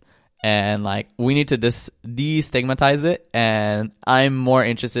ideas, and like we need to destigmatize it. And I'm more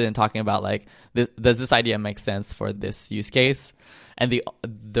interested in talking about like does this idea make sense for this use case? And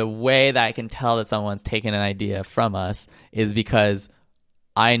the way that I can tell that someone's taken an idea from us is because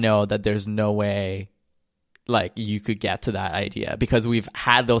I know that there's no way like you could get to that idea, because we've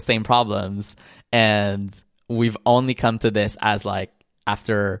had those same problems and we've only come to this as like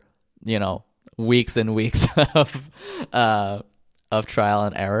after, you know, weeks and weeks of trial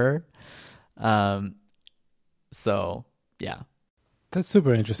and error. So yeah, that's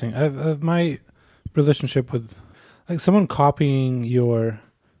super interesting. I've my relationship with like someone copying your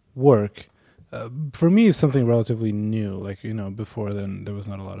work for me is something relatively new. Like, you know, before then there was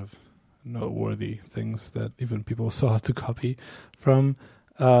not a lot of noteworthy things that even people saw to copy from.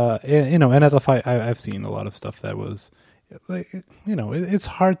 You know, and I've seen a lot of stuff that was like, you know, it's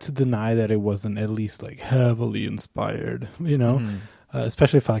hard to deny that it wasn't at least like heavily inspired, you know,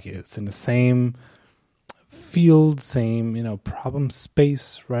 especially if like it's in the same field, same, you know, problem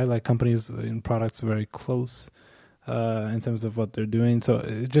space, right? Like companies and products are very close in terms of what they're doing. So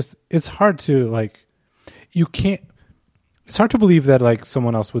it's hard to like, it's hard to believe that like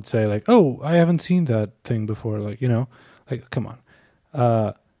someone else would say like, oh, I haven't seen that thing before. Like, you know, like, come on.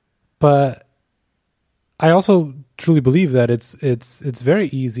 But I also truly believe that it's very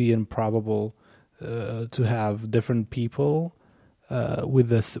easy and probable to have different people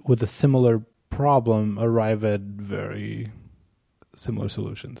with a similar problem arrive at very similar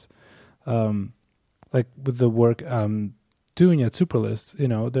solutions. Like with the work I'm doing at Superlist, you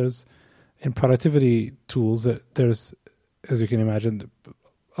know, there's in productivity tools that there's, as you can imagine,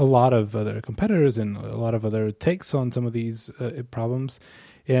 a lot of other competitors and a lot of other takes on some of these problems.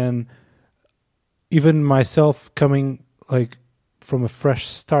 And even myself coming like from a fresh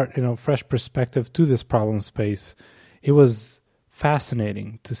start, you know, fresh perspective to this problem space, it was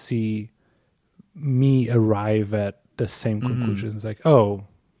fascinating to see me arrive at the same conclusions. Like, oh,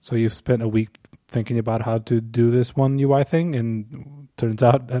 so you spent a week thinking about how to do this one UI thing, and turns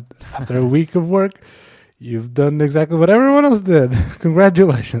out that after a week of work, you've done exactly what everyone else did.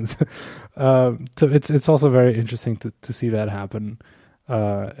 Congratulations. So it's also very interesting to see that happen.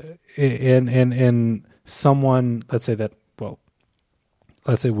 In someone, let's say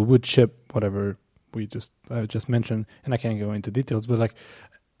we would ship whatever we just mentioned, and I can't go into details, but like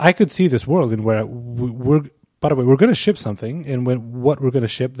I could see this world in where we're going to ship something, and what we're going to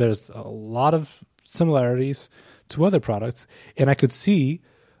ship, there's a lot of similarities to other products, and I could see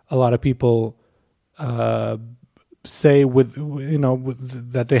a lot of people say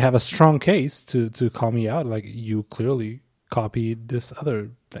that they have a strong case to call me out, like you clearly copied this other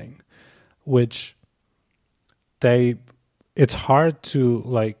thing, which it's hard to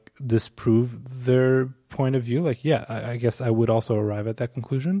like disprove their point of view. Like, yeah, I guess I would also arrive at that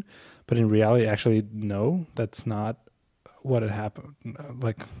conclusion, but in reality, actually, no, that's not what had happened.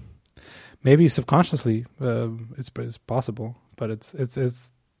 Like, maybe subconsciously, it's possible, but it's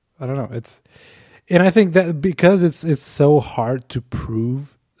I don't know. And I think that because it's so hard to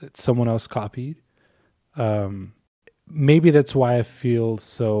prove that someone else copied, maybe that's why I feel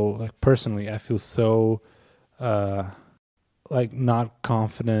so, like, personally, I feel so like not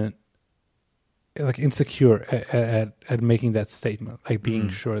confident, like insecure at making that statement, like being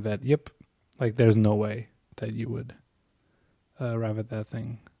sure that, yep, like there's no way that you would arrive at that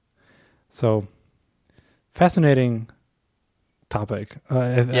thing. So fascinating topic.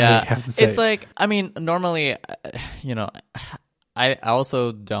 Yeah, I have to say. It's like, I mean, normally, you know, I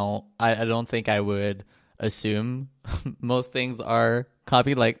also don't think I would assume most things are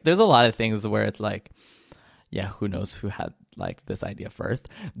copied. Like, there's a lot of things where it's like, yeah, who knows who had like this idea first.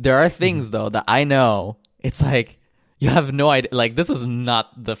 There are things though that I know it's like you have no idea, like this was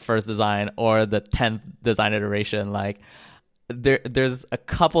not the first design or the 10th design iteration. Like there's a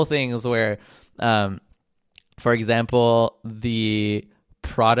couple things where for example, the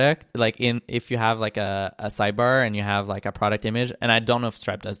product, like if you have like a sidebar and you have like a product image, and I don't know if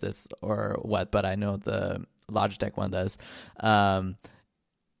Stripe does this or what, but I know the Logitech one does.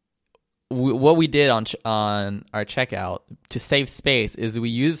 What we did on our checkout to save space is we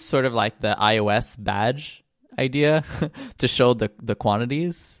used sort of like the iOS badge idea to show the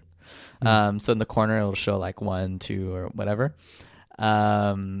quantities. So in the corner it'll show like 1, 2, or whatever.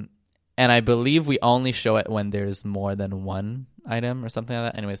 And I believe we only show it when there's more than one item or something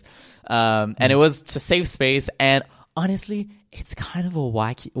like that. Anyways, and it was to save space. And honestly, it's kind of a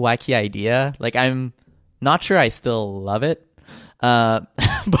wacky idea. Like I'm Not sure I still love it. But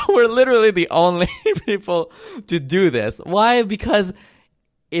we're literally the only people to do this. Why? Because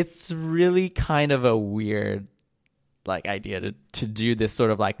it's really kind of a weird like idea to do this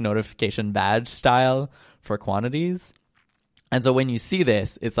sort of like notification badge style for quantities. And so when you see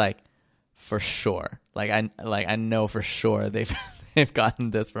this, it's like, for sure, I know for sure they've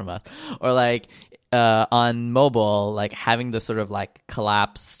gotten this from us. Or like on mobile, like having the sort of like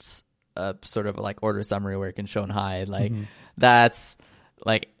collapsed sort of like order summary where it can show and hide, like that's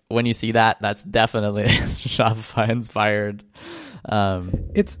like when you see that, that's definitely Shopify inspired. I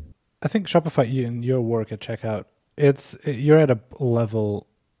think Shopify in your work at checkout, you're at a level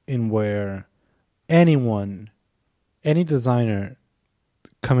in where any designer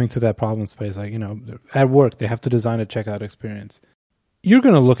coming to that problem space, like, at work, they have to design a checkout experience. You're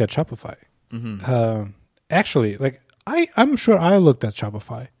going to look at Shopify. Actually, like I'm sure I looked at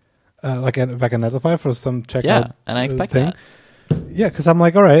Shopify, like at Netlify for some checkout. Yeah, and I expect that. Yeah, because I'm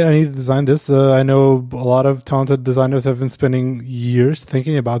like, all right, I need to design this. I know a lot of talented designers have been spending years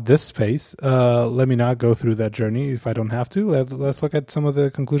thinking about this space. Let me not go through that journey if I don't have to. Let's look at some of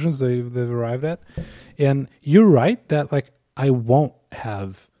the conclusions they've arrived at. And you're right that like I won't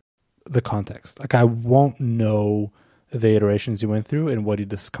have the context. Like I won't know the iterations you went through and what you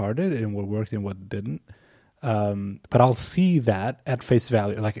discarded and what worked and what didn't. But I'll see that at face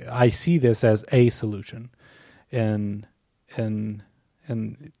value. Like I see this as a solution, and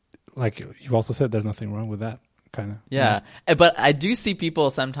like you also said, there's nothing wrong with that kind of. Yeah. But I do see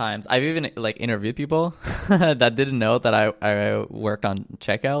people sometimes. I've even like interviewed people that didn't know that I worked on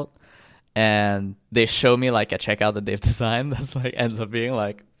checkout, and they show me like a checkout that they've designed that's like ends up being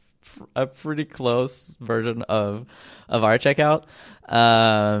like a pretty close version of our checkout.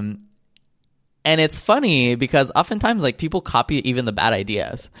 And it's funny because oftentimes like people copy even the bad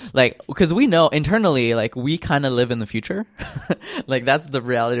ideas, like because we know internally like we kind of live in the future, like that's the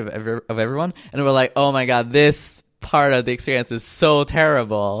reality of everyone, and we're like, oh my god, this part of the experience is so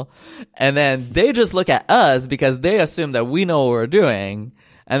terrible, and then they just look at us because they assume that we know what we're doing,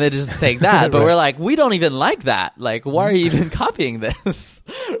 and they just take that. But right. We're like, we don't even like that. Like, why are you even copying this,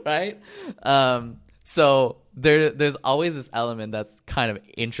 right? So there's always this element that's kind of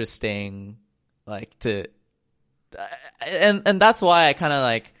interesting. Like and that's why I kind of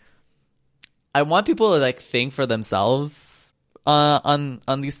like I want people to like think for themselves on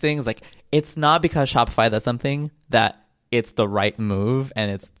these things. Like it's not because Shopify does something that it's the right move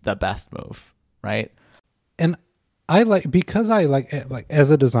and it's the best move, right? And I like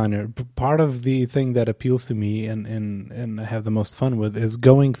as a designer, part of the thing that appeals to me and I have the most fun with is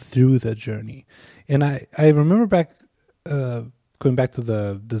going through the journey. And I remember going back to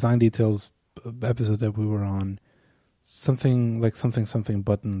the design details episode that we were on, something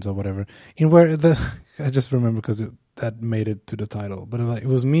buttons or whatever, in where I just remember because that made it to the title, but it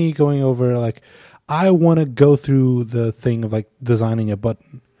was me going over like I want to go through the thing of like designing a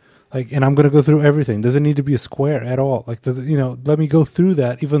button, like, and I'm going to go through everything. Does it need to be a square at all? Like, does it, let me go through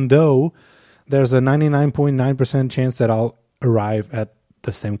that, even though there's a 99.9% chance that I'll arrive at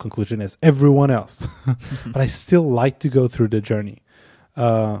the same conclusion as everyone else. But I still like to go through the journey.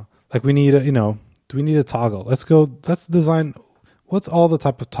 Like we need do we need a toggle? Let's design, what's all the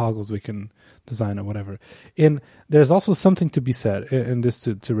type of toggles we can design or whatever. And there's also something to be said, and this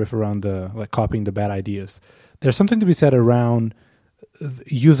to riff around the, like copying the bad ideas. There's something to be said around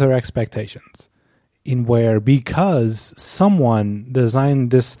user expectations in where, because someone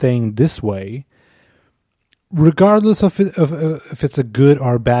designed this thing this way, regardless of if it's a good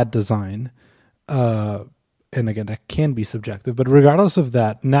or bad design, and again, that can be subjective, but regardless of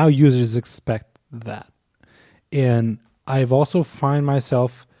that, now users expect that. And I've also find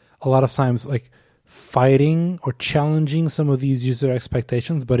myself a lot of times like fighting or challenging some of these user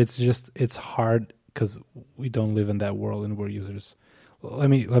expectations, but it's hard because we don't live in that world and we're users. Let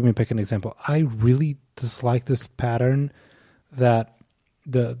me pick an example. I really dislike this pattern that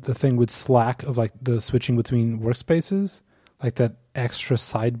the thing with Slack of like the switching between workspaces, like that extra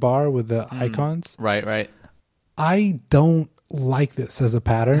sidebar with the icons. Right. I don't like this as a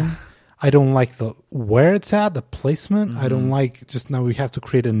pattern. I don't like where it's at, the placement. I don't like just now we have to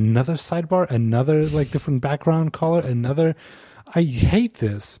create another sidebar, another like different background color, another. I hate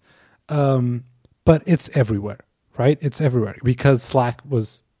this. But it's everywhere, right? It's everywhere because Slack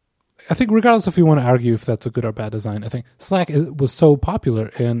was, I think regardless if you want to argue if that's a good or bad design, I think Slack was so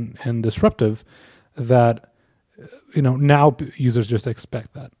popular and disruptive that, now users just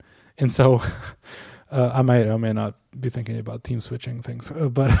expect that. And so I may or may not be thinking about team switching things,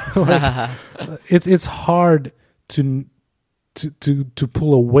 but like, it's hard to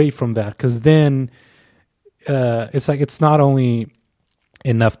pull away from that, because then it's like it's not only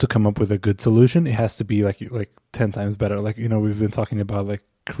enough to come up with a good solution. It has to be like 10 times better. Like, you know, we've been talking about like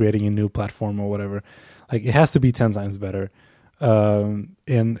creating a new platform or whatever. Like it has to be 10 times better. And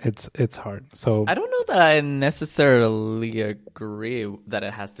it's hard. So I don't know that I necessarily agree that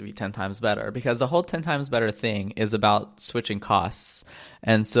it has to be 10 times better, because the whole 10 times better thing is about switching costs.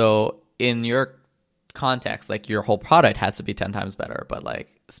 And so in your context, like your whole product has to be 10 times better, but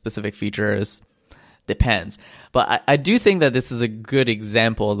like specific features depends. But I do think that this is a good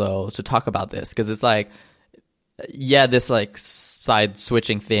example though to talk about this, because it's like, yeah, this like side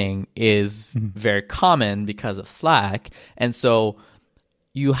switching thing is very common because of Slack. And so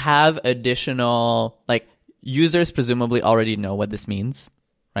you have additional, like users presumably already know what this means,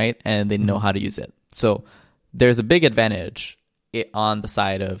 right? And they know how to use it. So there's a big advantage on the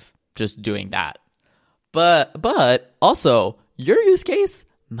side of just doing that. But also your use case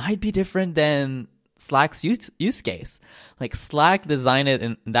might be different than Slack's use case. Like Slack designed it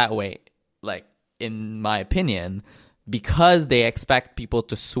in that way, like in my opinion, because they expect people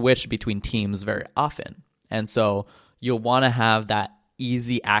to switch between teams very often. And so you'll want to have that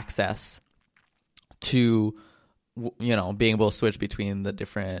easy access to, you know, being able to switch between the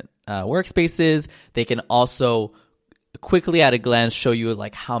different workspaces. They can also quickly at a glance show you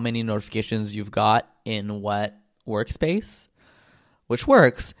like how many notifications you've got in what workspace, which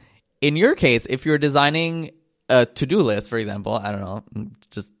works. In your case, if you're designing a to-do list, for example, I don't know,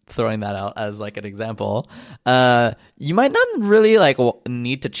 just throwing that out as like an example, you might not really like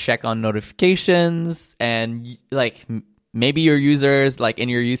need to check on notifications, and like maybe your users, like in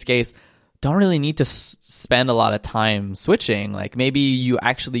your use case, don't really need to spend a lot of time switching. Like maybe you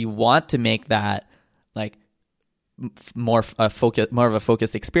actually want to make that like more of a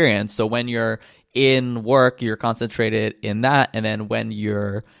focused experience. So when you're in work, you're concentrated in that, and then when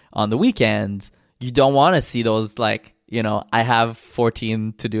you're on the weekends, you don't want to see those like, you know, I have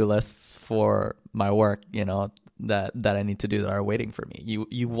 14 to-do lists for my work, you know, that I need to do that are waiting for me.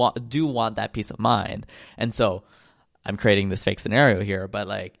 You want that peace of mind. And so I'm creating this fake scenario here, but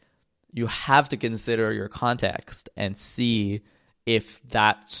like you have to consider your context and see if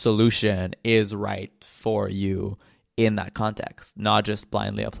that solution is right for you in that context, not just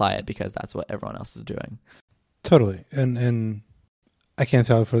blindly apply it because that's what everyone else is doing. Totally. And I can't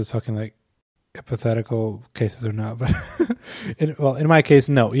tell if we're talking like hypothetical cases or not, but in my case,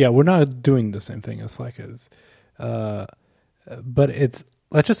 no. Yeah, we're not doing the same thing as Slack is. But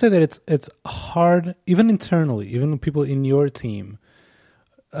let's just say that it's hard, even internally, even people in your team,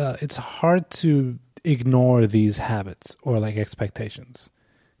 it's hard to ignore these habits or like expectations.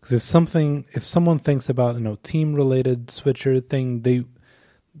 Because if someone thinks about, you know, team related switcher thing,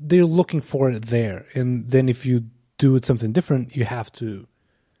 they're looking for it there. And then if you do it something different, you have to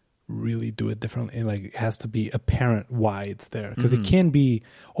really do it differently, and like it has to be apparent why it's there, because it can be,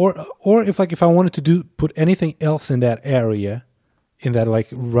 or if I wanted to put anything else in that area, in that like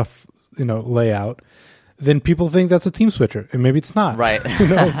rough, you know, layout, then people think that's a team switcher, and maybe it's not, right? You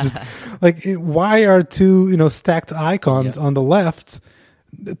know, just like why are two, you know, stacked icons on the left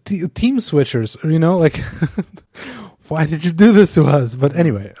team switchers, you know, like why did you do this to us? But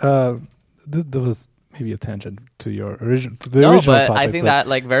anyway, there was maybe a tangent to your original original topic. I think that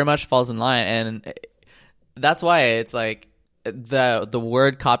like very much falls in line, and that's why it's like the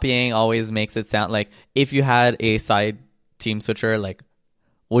word copying always makes it sound like if you had a side team switcher, like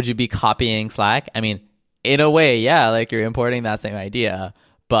would you be copying Slack? I mean, in a way, yeah, like you're importing that same idea,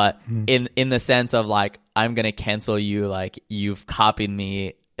 but in the sense of like I'm gonna cancel you, like you've copied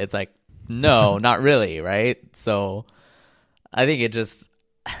me. It's like no, not really, right? So I think it just,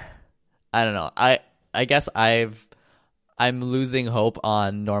 I don't know. I guess I'm losing hope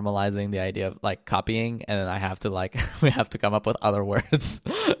on normalizing the idea of like copying, and then I have to like we have to come up with other words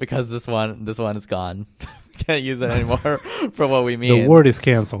because this one is gone. Can't use it anymore for what we mean. The word is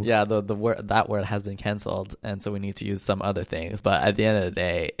canceled. Yeah, the word, that word has been canceled, and so we need to use some other things. But at the end of the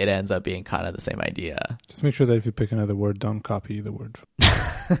day, it ends up being kind of the same idea. Just make sure that if you pick another word, don't copy the word.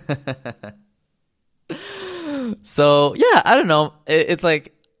 So yeah, I don't know. It's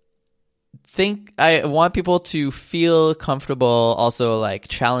like, I want people to feel comfortable also like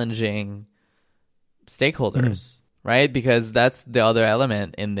challenging stakeholders, right? Because that's the other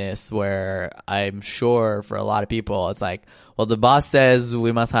element in this, where I'm sure for a lot of people, it's like, well, the boss says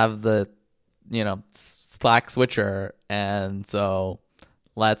we must have the, you know, Slack switcher, and so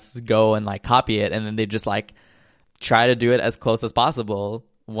let's go and like copy it. And then they just like try to do it as close as possible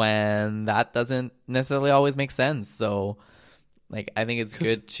when that doesn't necessarily always make sense. So like, I think it's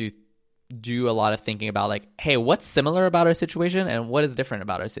good to do a lot of thinking about like, hey, what's similar about our situation and what is different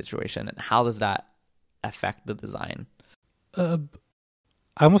about our situation, and how does that affect the design. I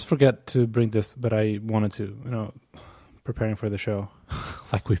almost forget to bring this, but I wanted to, preparing for the show,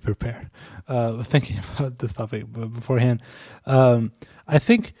 like we prepare, thinking about this topic beforehand. I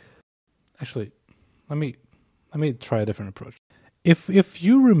think, actually, let me try a different approach. If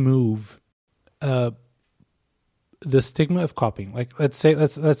you remove the stigma of copying, like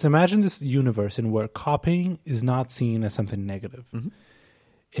let's imagine this universe in where copying is not seen as something negative,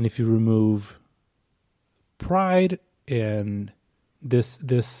 and if you remove pride and this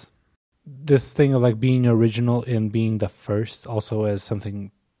thing of like being original and being the first also as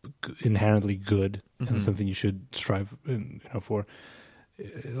something inherently good and something you should strive for.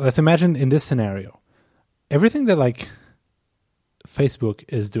 Let's imagine in this scenario, everything that like Facebook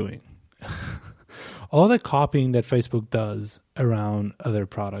is doing, all the copying that Facebook does around other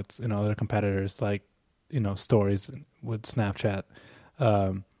products and other competitors, like, stories with Snapchat,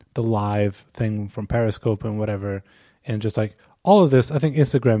 the live thing from Periscope and whatever, and just like all of this, I think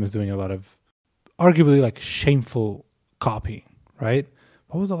Instagram is doing a lot of arguably like shameful copying, right?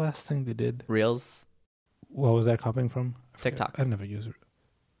 What was the last thing they did? Reels. What was that copying from? TikTok. I never use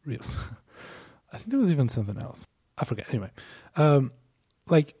Reels. I think there was even something else. I forget. Anyway,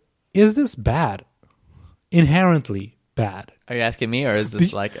 like, is this bad? Inherently bad? Are you asking me, or is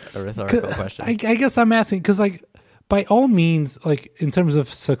this like a rhetorical question? I guess I'm asking because, like, by all means, like in terms of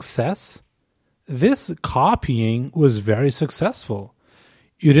success, this copying was very successful.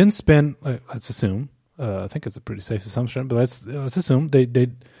 You didn't spend. Let's assume. I think it's a pretty safe assumption, but let's assume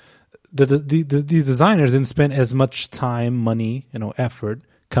the designers didn't spend as much time, money, effort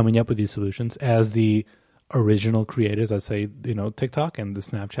coming up with these solutions as the original creators. I'd say TikTok and the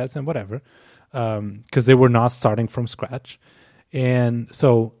Snapchats and whatever, because they were not starting from scratch, and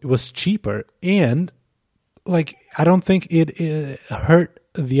so it was cheaper. And like, I don't think it hurt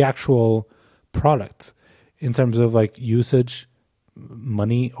the actual product in terms of like usage,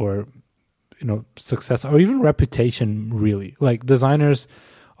 money, or success, or even reputation. Really, like, designers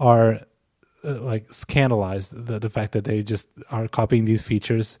are like scandalized the fact that they just are copying these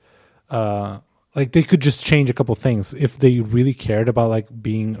features. Like, they could just change a couple things if they really cared about like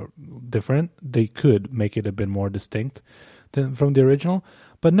being different. They could make it a bit more distinct than from the original,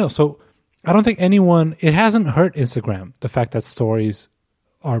 but no. So I don't think it hasn't hurt Instagram, the fact that stories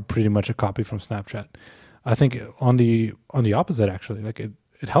are pretty much a copy from Snapchat. I think on the opposite, actually, like it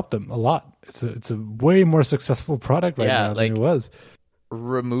helped them a lot. It's a way more successful product now than it was.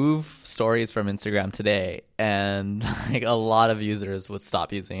 Remove stories from Instagram today, and like a lot of users would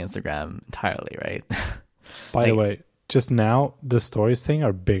stop using Instagram entirely, right? By the way, just now the stories thing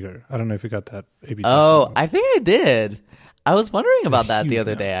are bigger. I don't know if you got that A/B testing. Oh, I think I did. I was wondering about that the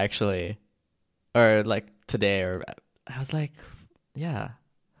other day, actually, or like today, or I was like, yeah.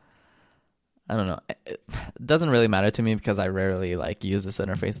 I don't know. It doesn't really matter to me because I rarely like use this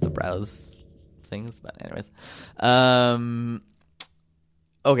interface to browse things. But anyways,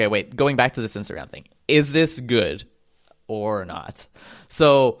 okay, wait. Going back to this Instagram thing, is this good or not?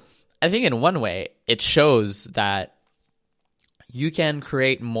 So I think in one way, it shows that you can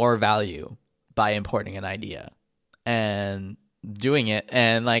create more value by importing an idea and doing it.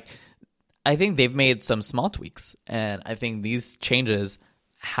 And like, I think they've made some small tweaks, and I think these changes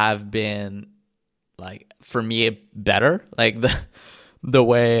have been, like, for me, better. Like the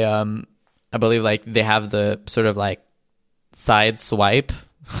way I believe like they have the sort of like side swipe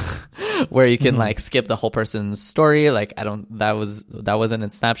where you can like skip the whole person's story. Like, that wasn't in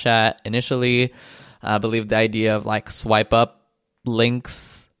Snapchat initially. I believe the idea of like swipe up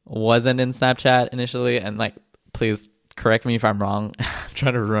links wasn't in Snapchat initially. And like, please correct me if I'm wrong. I'm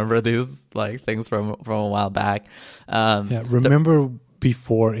trying to remember these like things from a while back. Remember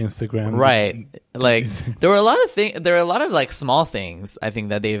before Instagram, right? Like, there were a lot of like small things I think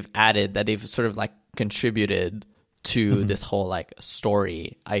that they've added, that they've sort of like contributed to this whole like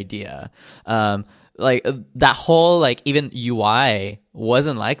story idea. Like that whole like even UI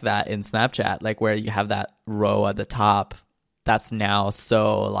wasn't like that in Snapchat, like where you have that row at the top that's now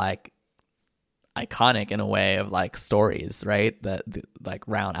so like iconic in a way of like stories, right? The like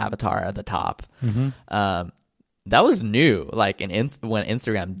round avatar at the top. That was new, like when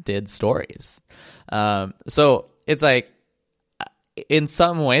Instagram did stories. So it's like, in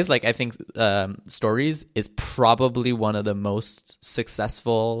some ways, like I think stories is probably one of the most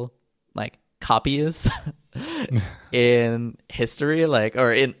successful like copies in history, like,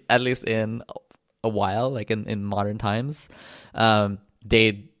 or in at least in a while, like in modern times. And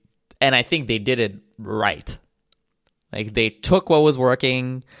I think they did it right. Like, they took what was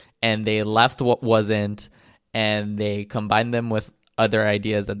working and they left what wasn't, and they combined them with other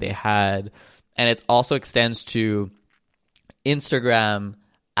ideas that they had and it also extends to Instagram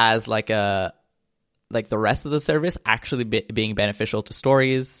as like the rest of the service actually being beneficial to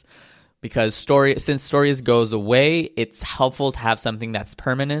stories, because since stories goes away, it's helpful to have something that's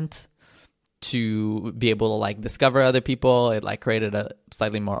permanent to be able to like discover other people. It like created a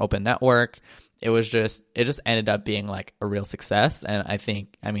slightly more open network. It just ended up being like a real success. And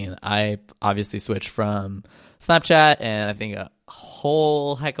I obviously switched from Snapchat, and I think a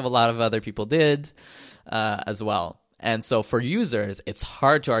whole heck of a lot of other people did as well. And so for users, it's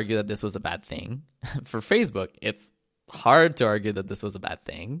hard to argue that this was a bad thing. For Facebook, it's hard to argue that this was a bad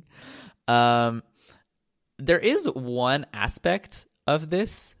thing. There is one aspect of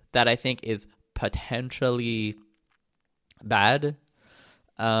this that I think is potentially bad.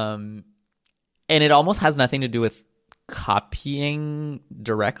 And it almost has nothing to do with copying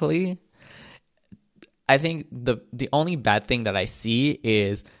directly. I think the only bad thing that I see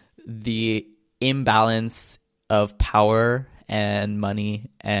is the imbalance of power and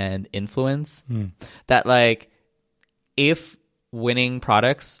money and influence. That like, if winning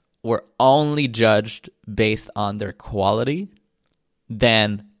products were only judged based on their quality,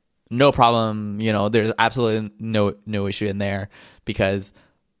 then no problem, there's absolutely no issue in there, because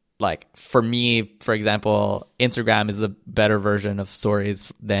like for me, for example, Instagram is a better version of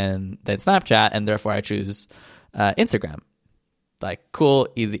stories than Snapchat, and therefore I choose Instagram. Like, cool,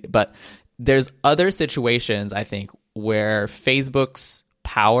 easy. But there's other situations, I think, where Facebook's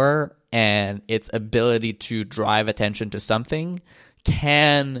power and its ability to drive attention to something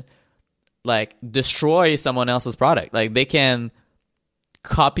can like destroy someone else's product. Like, they can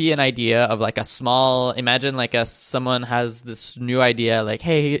copy an idea of like imagine like someone has this new idea, like,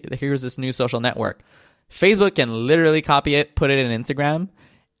 hey, here's this new social network. Facebook can literally copy it, put it in Instagram.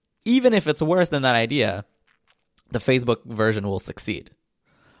 Even if it's worse than that idea, the Facebook version will succeed.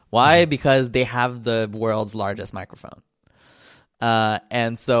 Why? Because they have the world's largest microphone.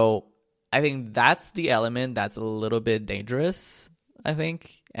 And so I think that's the element that's a little bit dangerous, I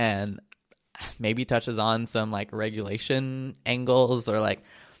think, and maybe touches on some like regulation angles, or like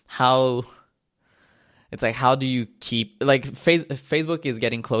how do you keep, like, Facebook is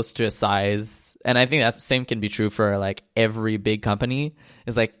getting close to a size, and I think that same can be true for like every big company.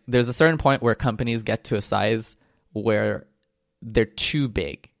 Is like there's a certain point where companies get to a size where they're too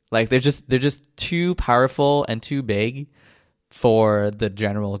big. Like they're just too powerful and too big for the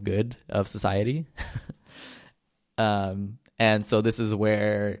general good of society. And so this is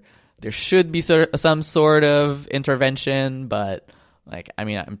where there should be some sort of intervention, but like, I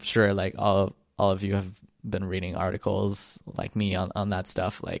mean, I'm sure like all of you have been reading articles like me on that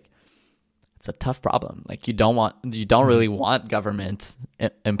stuff. Like, it's a tough problem. Like, you don't really want government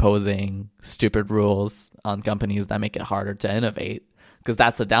imposing stupid rules on companies that make it harder to innovate, because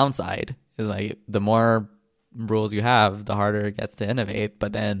that's the downside. Is like, the more rules you have, the harder it gets to innovate.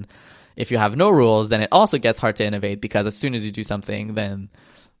 But then if you have no rules, then it also gets hard to innovate, because as soon as you do something, then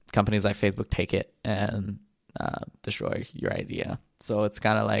companies like Facebook take it and destroy your idea. So it's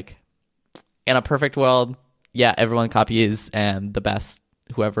kind of like, in a perfect world, yeah, everyone copies, and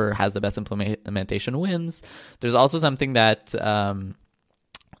whoever has the best implementation wins. There's also something that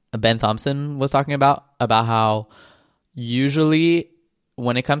Ben Thompson was talking about how usually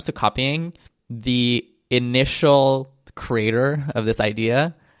when it comes to copying, the initial creator of this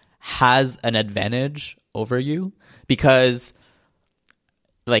idea has an advantage over you, because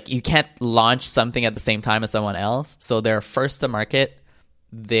like, you can't launch something at the same time as someone else. So they're first to market.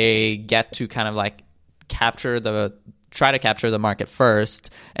 They get to kind of like try to capture the market first.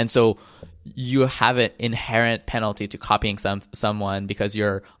 And so you have an inherent penalty to copying someone, because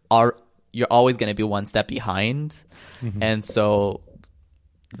you're always going to be one step behind. Mm-hmm. And so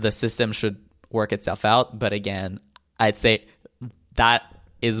the system should work itself out. But again, I'd say that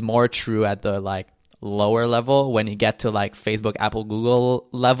is more true at the like lower level. When you get to like Facebook, Apple, Google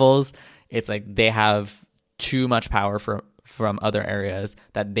levels, it's like they have too much power from other areas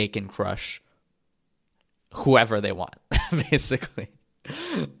that they can crush whoever they want, basically.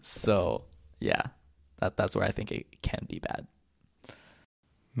 So yeah, that's where I think it can be bad.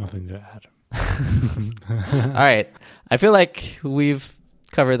 Nothing to add. All right, I feel like we've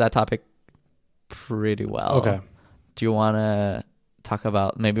covered that topic pretty well. Okay. Do you want to talk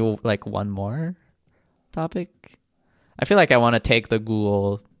about maybe like one more topic? I feel like I want to take the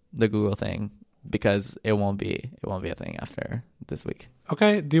Google thing, because it won't be a thing after this week.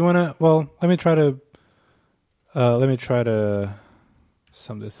 Okay. Do you want to? Well, let me try to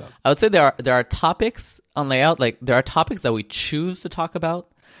sum this up. I would say there are topics on layout. Like, there are topics that we choose to talk about,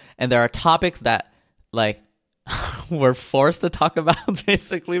 and there are topics that like we're forced to talk about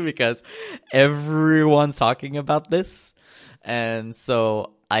basically because everyone's talking about this. And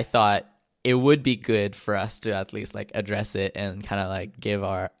so I thought it would be good for us to at least like address it and kind of like give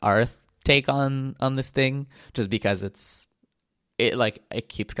our take on this thing, just because it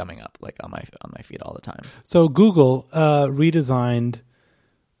keeps coming up like on my feed all the time. So Google redesigned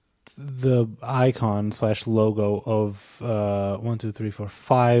the icon / logo of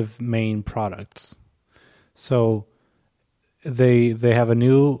 5 main products. So they have a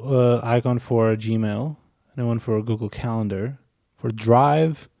new icon for Gmail, a new one for Google Calendar, for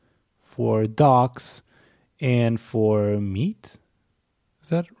Drive, for Docs, and for Meet. Is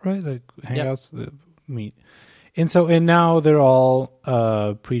that right? Like Hangouts, yep. Meet. And now they're all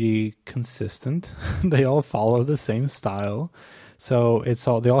pretty consistent. They all follow the same style. So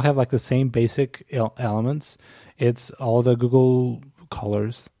they all have like the same basic elements. It's all the Google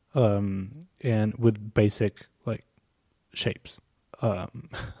colors, and with basic like shapes.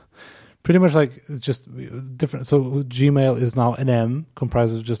 Pretty much like just different. So Gmail is now an M,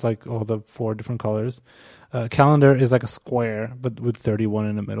 comprised of just like all the 4 different colors. Calendar is like a square, but with 31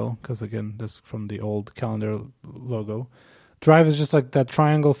 in the middle, because again, that's from the old calendar logo. Drive is just like that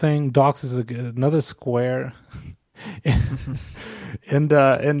triangle thing. Docs is another square. and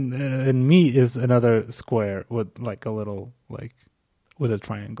Meet is another square with like a little like with a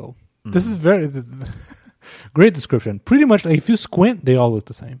triangle. This is great description. Pretty much like if you squint, they all look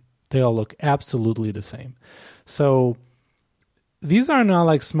the same. They all look absolutely the same. So these are not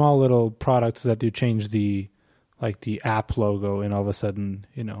like small little products that you change the app logo and all of a sudden,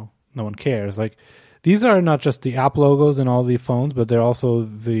 no one cares. Like these are not just the app logos in all the phones, but they're also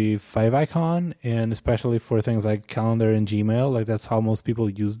the favicon, and especially for things like Calendar and Gmail. Like that's how most people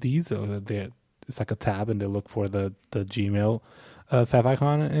use these. It's like a tab, and they look for the Gmail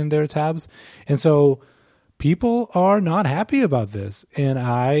favicon in their tabs. And so people are not happy about this, and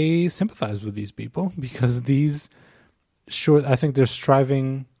I sympathize with these people because I think they're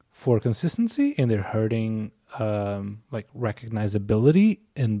striving for consistency, and they're hurting like recognizability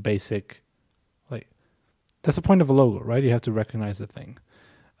and basic. That's the point of a logo, right? You have to recognize the thing.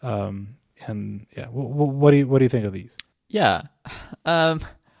 And yeah, what do you think of these? Yeah. I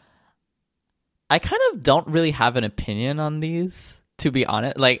kind of don't really have an opinion on these, to be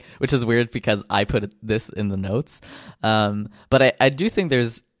honest, which is weird because I put this in the notes. But I do think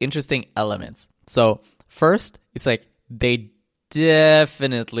there's interesting elements. So first, it's like they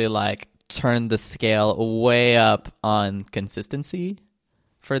definitely like turn the scale way up on consistency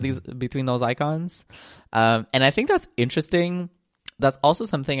for these between those icons. And I think that's interesting. That's also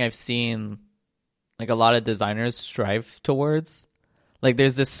something I've seen like a lot of designers strive towards. Like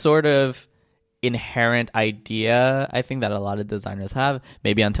there's this sort of inherent idea, I think, that a lot of designers have,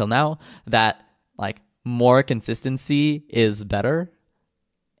 maybe until now, that like more consistency is better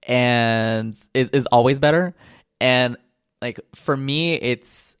and is always better. And like for me,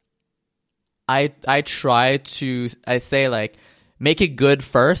 it's I say like make it good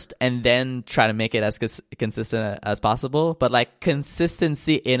first and then try to make it as consistent as possible. But like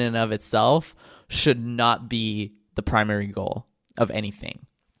consistency in and of itself should not be the primary goal of anything.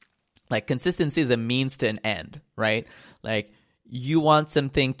 Like consistency is a means to an end, right? Like you want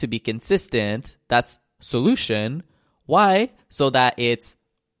something to be consistent. That's solution. Why? So that it's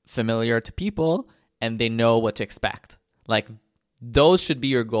familiar to people and they know what to expect. Like those should be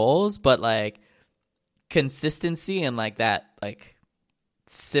your goals, but like consistency and like that like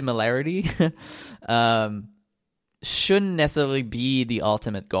similarity shouldn't necessarily be the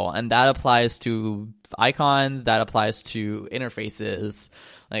ultimate goal. And that applies to icons, that applies to interfaces.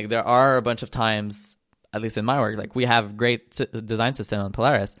 Like there are a bunch of times, at least in my work, like we have great design system on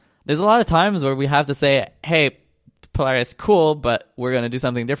Polaris. There's a lot of times where we have to say, hey, Polaris, cool, but we're going to do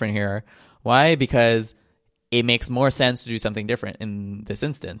something different here. Why? Because it makes more sense to do something different in this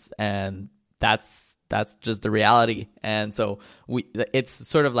instance. And that's just the reality. And so it's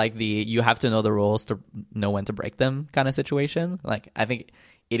sort of like you have to know the rules to know when to break them kind of situation. Like I think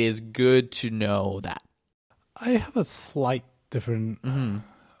it is good to know that. I have a slight different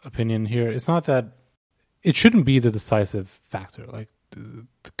opinion here. It's not that it shouldn't be the decisive factor. Like the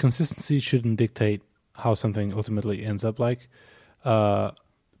consistency shouldn't dictate how something ultimately ends up like. But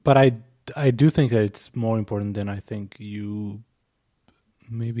I do think that it's more important than I think you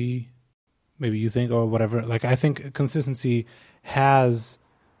maybe you think or whatever. Like I think consistency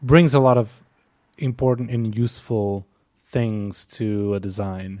brings a lot of important and useful things to a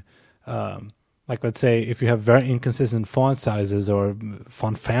design. Like let's say if you have very inconsistent font sizes or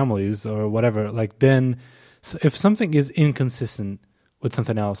font families or whatever, like then if something is inconsistent with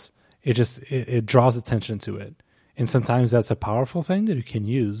something else, it draws attention to it. And sometimes that's a powerful thing that you can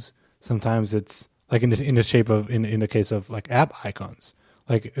use. Sometimes it's like in the shape of in the case of like app icons.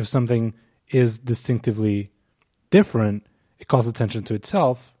 Like if something is distinctively different, it calls attention to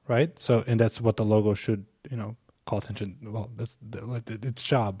itself, right? So, and that's what the logo should, call attention. Well, that's its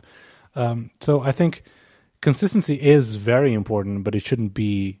job. So I think consistency is very important, but it shouldn't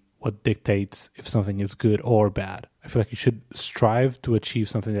be what dictates if something is good or bad. I feel like you should strive to achieve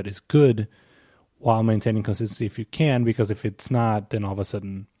something that is good while maintaining consistency if you can, because if it's not, then all of a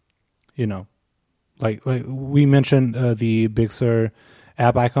sudden, like we mentioned the Big Sur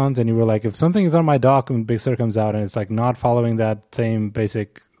app icons, and you were like, if something is on my dock and Big Sur comes out and it's like not following that same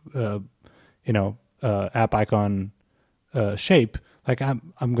basic, app icon shape, like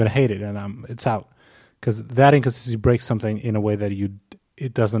I'm gonna hate it and it's out, because that inconsistency breaks something in a way that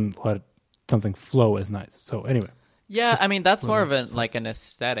it doesn't let something flow as nice. So anyway, yeah, I mean that's more of an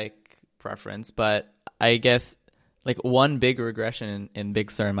aesthetic preference, but I guess like one big regression in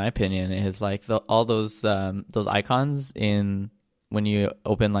Big Sur, in my opinion, is like all those icons in when you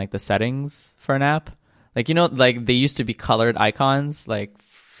open like the settings for an app, like like they used to be colored icons, like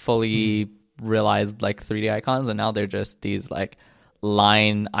fully realized like 3D icons, and now they're just these like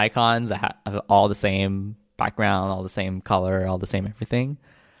line icons that have all the same background, all the same color, all the same everything.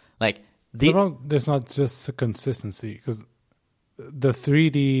 Like there's not just a consistency, because the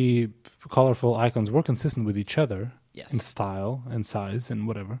 3D colorful icons were consistent with each other, yes, in style and size and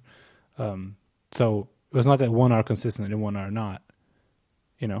whatever. So it was not that one are consistent and one are not.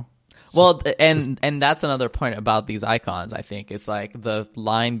 Well, and that's another point about these icons. I think it's like the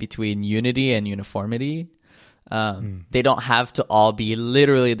line between unity and uniformity. They don't have to all be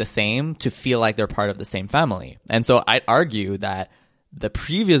literally the same to feel like they're part of the same family. And so I'd argue that the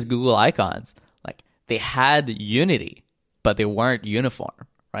previous Google icons, like they had unity, but they weren't uniform,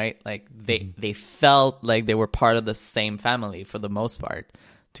 right? Like they felt like they were part of the same family for the most part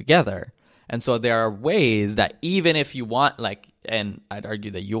together. And so there are ways that even if you want, like, and I'd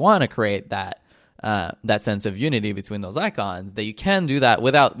argue that you want to create that sense of unity between those icons, that you can do that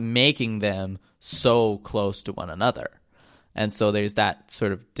without making them so close to one another. And so there's that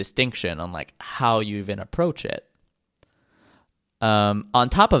sort of distinction on like how you even approach it. On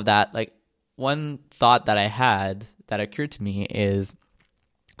top of that, like one thought that I had that occurred to me is,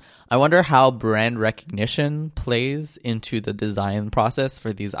 I wonder how brand recognition plays into the design process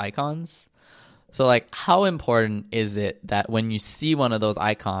for these icons. So like, how important is it that when you see one of those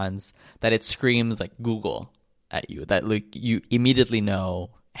icons that it screams like Google at you, that like you immediately know,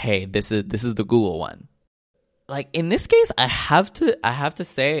 hey, this is the Google one? Like in this case, I have to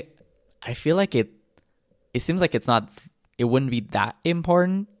say, I feel like it seems like it wouldn't be that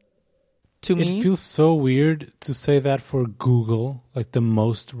important to me. It feels so weird to say that for Google, like the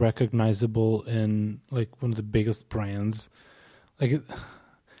most recognizable and like one of the biggest brands. Like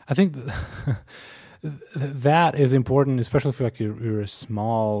I think that is important, especially if like you're a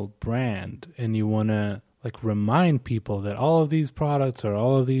small brand and you want to like remind people that all of these products or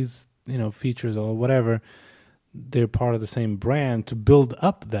all of these features or whatever, they're part of the same brand, to build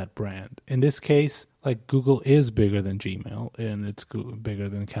up that brand. In this case, like Google is bigger than Gmail and it's bigger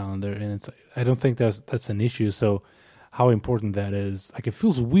than Calendar, and I don't think that's an issue. So how important that is, like it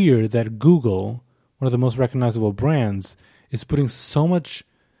feels weird that Google, one of the most recognizable brands, is putting so much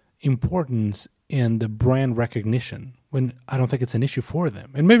importance in the brand recognition when I don't think it's an issue for them.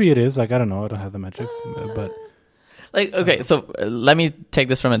 And maybe it is, like I don't know, I don't have the metrics, but like, okay, so let me take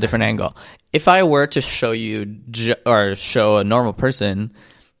this from a different angle. If I were to show you or show a normal person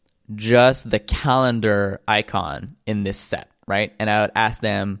just the calendar icon in this set, right? And I would ask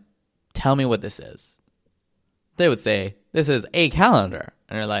them, tell me what this is. They would say, this is a calendar.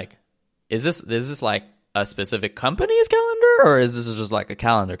 And they're like, is this like a specific company's calendar, or is this just like a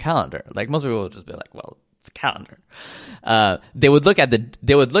calendar? Like most people would just be like, well, it's a calendar. They would look at the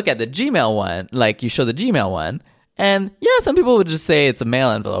Gmail one, like you show the Gmail one, and yeah, some people would just say it's a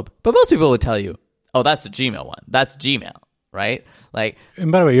mail envelope, but most people would tell you, oh, that's the Gmail one. That's Gmail, right? Like,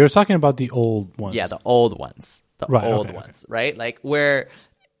 and by the way, you're talking about the old ones. Yeah, the old ones. Ones, right? Like where,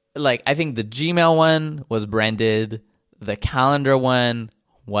 like I think the Gmail one was branded, the calendar one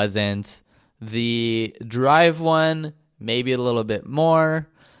wasn't. The Drive one, maybe a little bit more.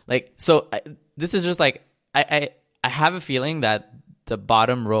 Like, so this is just like, I have a feeling that the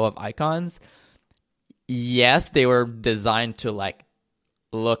bottom row of icons, yes, they were designed to like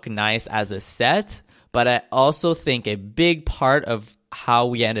look nice as a set, but I also think a big part of how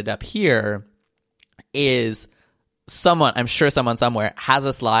we ended up here is I'm sure someone somewhere has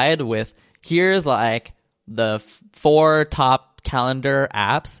a slide with, here's like the 4 top top calendar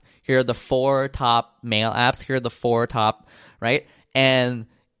apps. Here are the 4 top mail apps. Here are the 4 top, right? And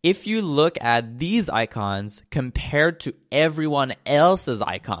if you look at these icons compared to everyone else's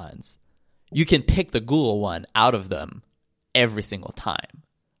icons, you can pick the Google one out of them every single time.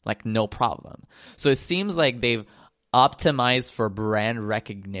 Like, no problem. So it seems like they've optimized for brand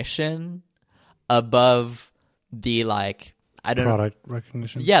recognition above the, like, I don't know. Product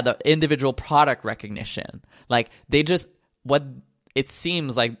recognition. Yeah, the individual product recognition. Like, they just, what it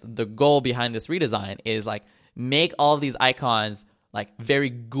seems like the goal behind this redesign is, like, make all these icons, like, very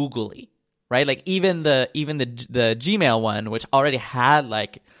googly, right? Like, even the Gmail one, which already had,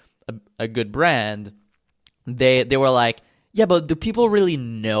 like, a good brand, they were like, yeah, but do people really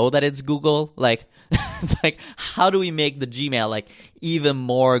know that it's Google? Like, like, how do we make the Gmail, like, even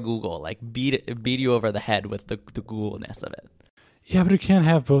more Google? Like, beat you over the head with the Google-ness of it. Yeah, but you can't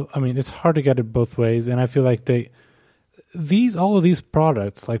have both. I mean, it's hard to get it both ways. And I feel like all of these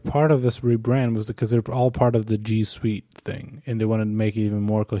products, like, part of this rebrand was because they're all part of the G Suite thing. And they wanted to make it even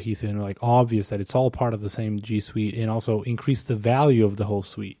more cohesive and, like, obvious that it's all part of the same G Suite, and also increase the value of the whole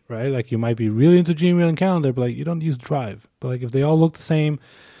suite, right? Like, you might be really into Gmail and Calendar, but, like, you don't use Drive. But, like, if they all look the same,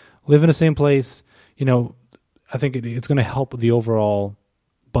 live in the same place, you know, I think it's going to help the overall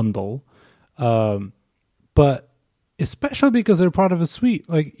bundle. But especially because they're part of a suite,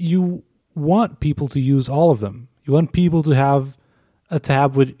 like, you want people to use all of them. You want people to have a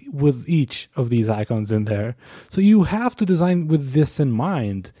tab with each of these icons in there. So you have to design with this in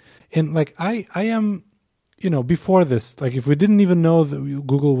mind. And, like, I am, you know, before this, like, if we didn't even know that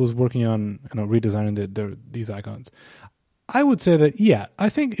Google was working on, you know, redesigning these icons, I would say that, yeah, I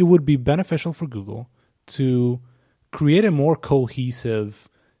think it would be beneficial for Google to create a more cohesive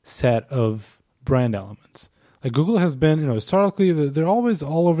set of brand elements. Like, Google has been, you know, historically, they're always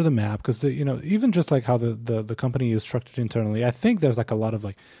all over the map because, you know, even just like how the company is structured internally, I think there's, like, a lot of,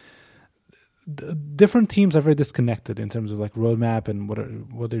 like, different teams are very disconnected in terms of, like, roadmap and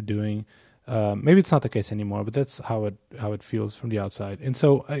what they're doing. Maybe it's not the case anymore, but that's how it feels from the outside. And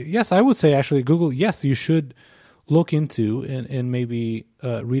so, yes, I would say actually Google, yes, you should look into and maybe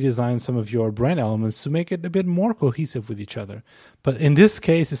redesign some of your brand elements to make it a bit more cohesive with each other. But in this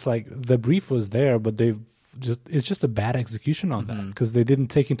case, it's like the brief was there, but it's just a bad execution on that because they didn't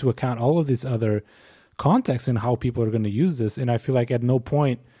take into account all of these other contexts and how people are going to use this. And I feel like at no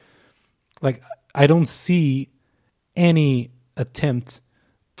point, like, I don't see any attempt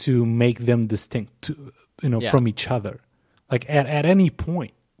to make them distinct, to, you know, from each other, like at any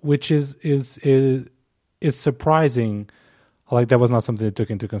point, which is surprising. Like, that was not something they took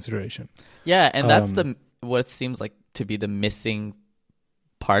into consideration. Yeah, and that's what seems like to be the missing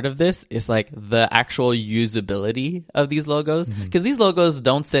part of this is, like, the actual usability of these logos, because these logos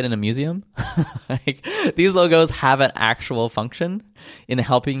don't sit in a museum. Like, these logos have an actual function in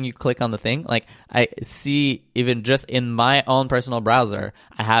helping you click on the thing. Like, I see even just in my own personal browser,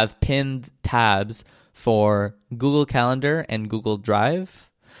 I have pinned tabs for Google Calendar and Google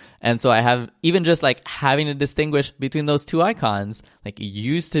Drive. And so I have, even just, like, having to distinguish between those two icons, like, it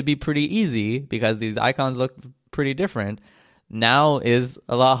used to be pretty easy because these icons look pretty different. Now is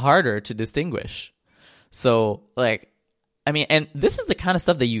a lot harder to distinguish. So, like, I mean, and this is the kind of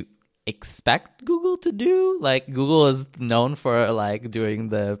stuff that you expect Google to do. Like, Google is known for, like, doing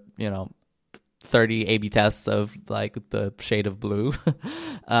the, you know, 30 A/B tests of, like, the shade of blue.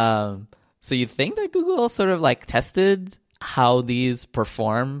 So you think that Google sort of, like, tested how these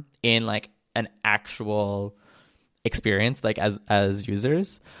perform in, like, an actual experience, like, as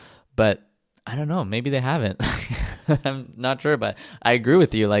users, but I don't know, maybe they haven't. I'm not sure, but I agree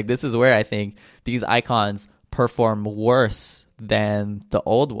with you. Like, this is where I think these icons perform worse than the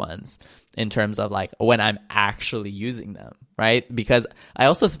old ones in terms of, like, when I'm actually using them, right? Because I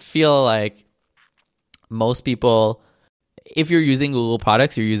also feel like most people, if you're using Google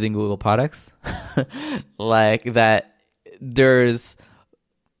products, you're using Google products. Like, that there's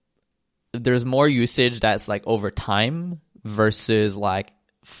more usage that's, like, over time versus, like,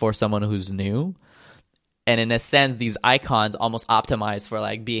 for someone who's new. And in a sense, these icons almost optimize for,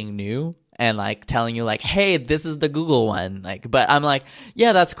 like, being new and, like, telling you, like, hey, this is the Google one. Like, but I'm like,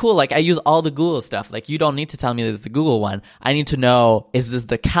 yeah, that's cool. Like, I use all the Google stuff. Like, you don't need to tell me this is the Google one. I need to know, is this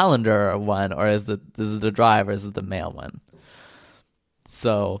the calendar one, or this is the Drive, or is it the mail one?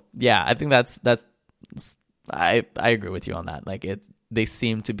 So yeah, I think that's I agree with you on that. Like, they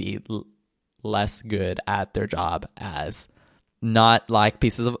seem to be less good at their job as not like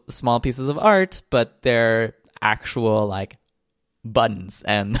small pieces of art, but they're actual, like, buttons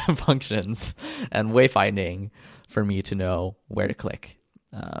and functions and wayfinding for me to know where to click.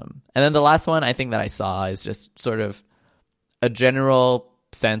 And then the last one I think that I saw is just sort of a general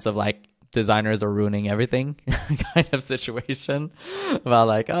sense of like designers are ruining everything kind of situation about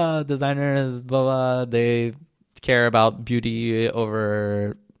like, designers, blah, blah, they care about beauty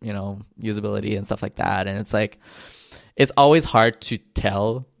over, usability and stuff like that. And it's like, it's always hard to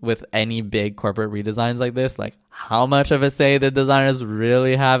tell with any big corporate redesigns like this, like how much of a say the designers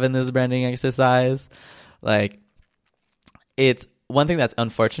really have in this branding exercise. Like, it's one thing that's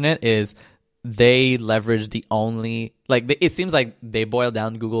unfortunate is they leverage the only, like, it seems like they boil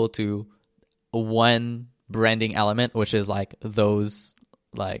down Google to one branding element, which is like those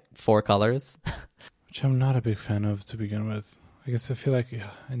like 4 colors. Which I'm not a big fan of to begin with. I guess I feel like,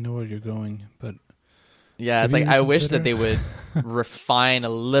 I know where you're going, but yeah, it's like I wish that they would refine a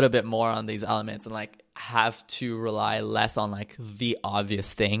little bit more on these elements and like have to rely less on like the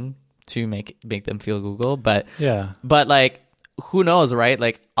obvious thing to make them feel Google. But yeah, but like who knows, right?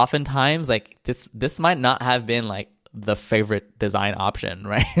 Like oftentimes like this might not have been like the favorite design option,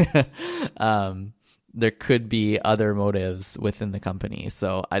 right? There could be other motives within the company.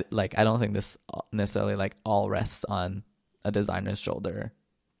 So I don't think this necessarily like all rests on a designer's shoulder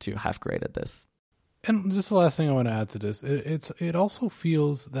to have created this. And just the last thing I want to add to this, it also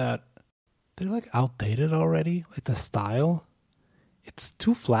feels that they're like outdated already. Like the style, it's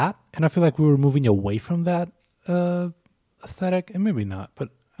too flat, and I feel like we were moving away from that aesthetic, and maybe not, but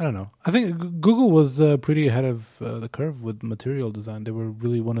I don't know. I think Google was pretty ahead of the curve with material design. They were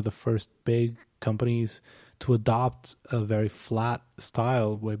really one of the first big companies to adopt a very flat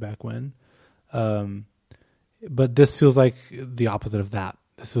style way back when. But this feels like the opposite of that.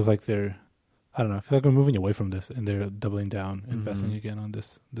 This feels like they're, I don't know, I feel like we're moving away from this and they're doubling down, investing again on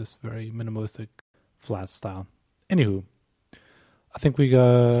this very minimalistic flat style. Anywho, I think we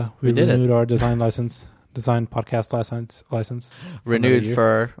renewed our design podcast license. Renewed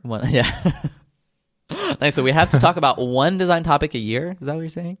for one, yeah. Nice. So we have to talk about one design topic a year. Is that what you're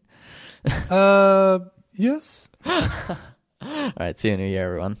saying? Yes. All right. See you in a new year,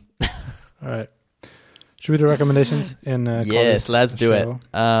 everyone. All right. Should we do recommendations? Yes, let's do it.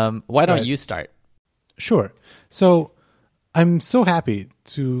 Why don't you start? Sure. So I'm so happy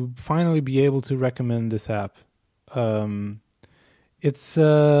to finally be able to recommend this app. It's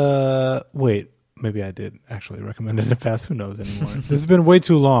wait, maybe I did actually recommend it in the past. Who knows anymore? This has been way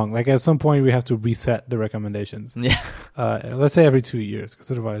too long. Like at some point we have to reset the recommendations. Yeah. Let's say every 2 years,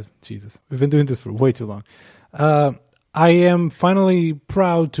 because otherwise, Jesus, we've been doing this for way too long. I am finally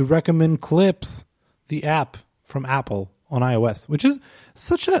proud to recommend Clips, the app from Apple on iOS, which is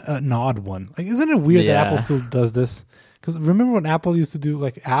such an odd one. Like, isn't it weird that Apple still does this? Because remember when Apple used to do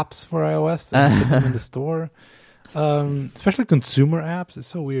like apps for iOS and put them in the store, especially consumer apps? It's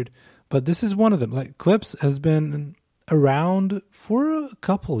so weird. But this is one of them. Like Clips has been around for a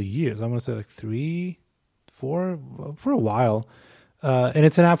couple of years. I want to say like 3, 4 for a while. And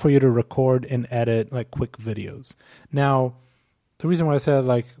it's an app for you to record and edit like quick videos. Now, the reason why I said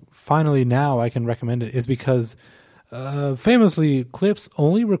like finally now I can recommend it is because famously Clips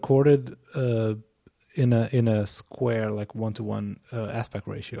only recorded in a square like 1:1 aspect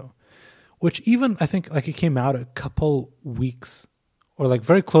ratio, which even I think like it came out a couple weeks or like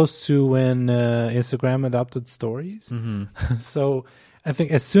very close to when Instagram adopted stories. Mm-hmm. So I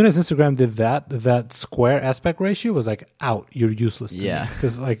think as soon as Instagram did that square aspect ratio was like out. You're useless to me.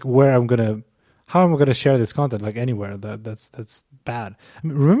 Because like how am I gonna share this content like anywhere? That's bad. I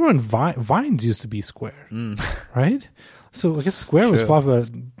mean, remember when Vines used to be square, right? So I guess square was popular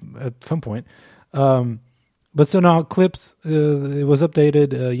at some point. But so now Clips, it was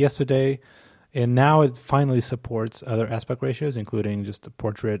updated yesterday, and now it finally supports other aspect ratios, including just a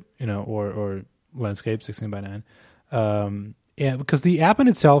portrait, or landscape 16:9. Yeah, because the app in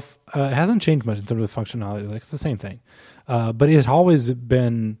itself hasn't changed much in terms of functionality. Like it's the same thing, but it's always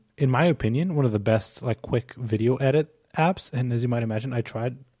been, in my opinion, one of the best like quick video edit apps. And as you might imagine, I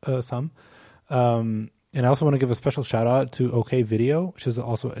tried some. And I also want to give a special shout out to OK Video, which is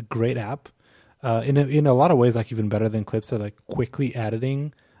also a great app. In a lot of ways, like even better than Clips at like quickly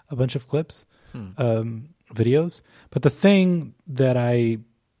editing a bunch of clips, videos. But the thing that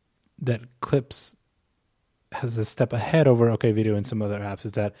Clips has a step ahead over OK Video and some other apps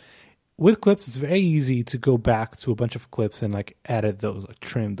is that with Clips, it's very easy to go back to a bunch of clips and like edit those, like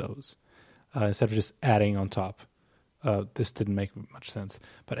trim those, instead of just adding on top. This didn't make much sense,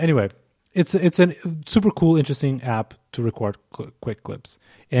 but anyway, it's a super cool, interesting app to record quick clips.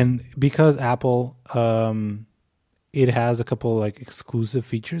 And because Apple, it has a couple like exclusive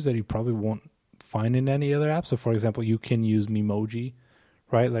features that you probably won't find in any other app. So, for example, you can use Memoji,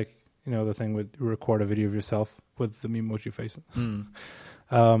 right? Like the thing with record a video of yourself with the Memoji face.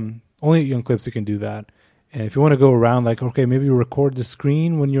 Only on Clips you can do that. And if you want to go around, like, okay, maybe record the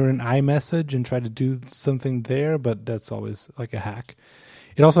screen when you're in iMessage and try to do something there, but that's always like a hack.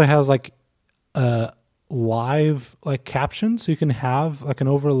 It also has like live like captions, so you can have like an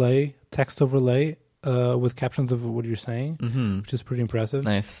overlay, text overlay with captions of what you're saying, which is pretty impressive.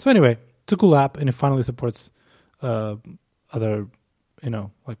 Nice. So anyway, it's a cool app, and it finally supports other,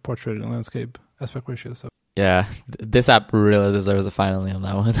 like portrait and landscape aspect ratio. So yeah, this app really deserves a finally on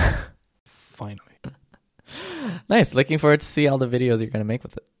that one. Finally. Nice. Looking forward to see all the videos you're going to make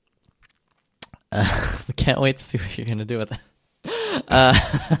with it. Can't wait to see what you're going to do with it.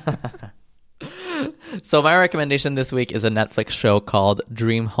 So my recommendation this week is a Netflix show called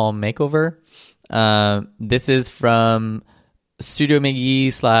Dream Home Makeover. This is from Studio McGee /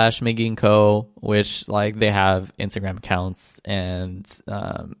 McGee & Co., which like they have Instagram accounts and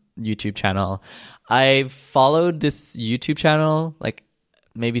YouTube channel. I followed this YouTube channel like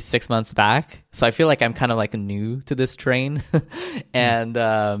maybe 6 months back, so I feel like I'm kind of like new to this train. And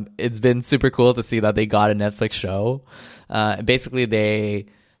it's been super cool to see that they got a Netflix show. Basically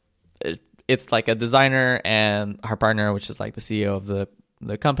it's like a designer and her partner, which is like the CEO of the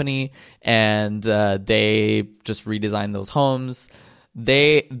company, and they just redesigned those homes.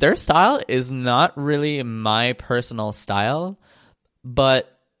 Their style is not really my personal style, but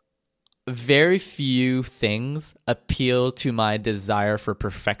very few things appeal to my desire for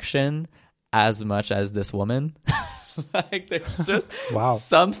perfection as much as this woman. Like there's just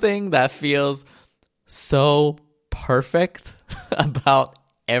something that feels so perfect about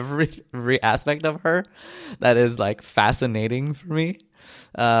every aspect of her that is like fascinating for me.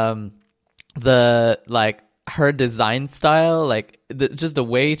 The like her design style, like just the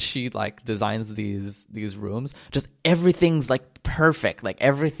way she like designs these rooms, just everything's like perfect, like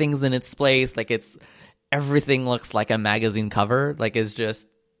everything's in its place, like everything looks like a magazine cover, like it's just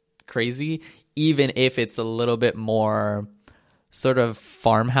crazy, even if it's a little bit more sort of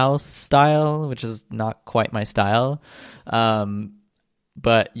farmhouse style, which is not quite my style.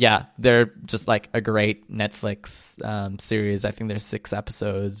 But yeah, they're just like a great Netflix series. I think there's 6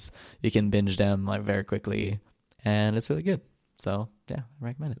 episodes. You can binge them like very quickly, and it's really good. So yeah, I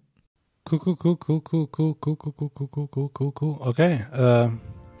recommend it. Cool. Okay.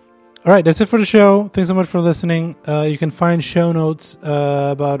 All right, that's it for the show. Thanks so much for listening. You can find show notes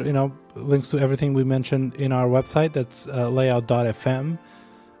about links to everything we mentioned in our website. That's layout.fm.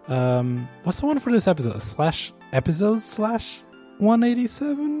 What's the one for this episode?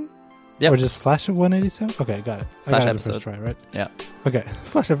 /episodes/187? Yep. Or just /187? Okay, got it. I got it the first try, right? Yeah. Okay,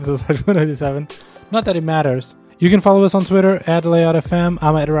 /episodes/187. Not that it matters. You can follow us on Twitter at LayoutFM.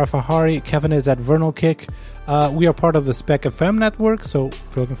 I'm at Rafa Hari. Kevin is at VernalKick. We are part of the Spec FM network, so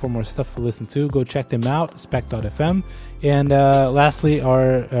if you're looking for more stuff to listen to, go check them out, spec.fm. And lastly,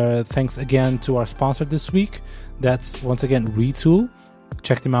 our thanks again to our sponsor this week. That's, once again, Retool.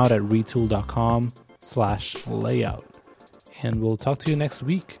 Check them out at retool.com/layout. And we'll talk to you next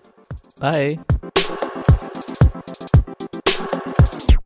week. Bye.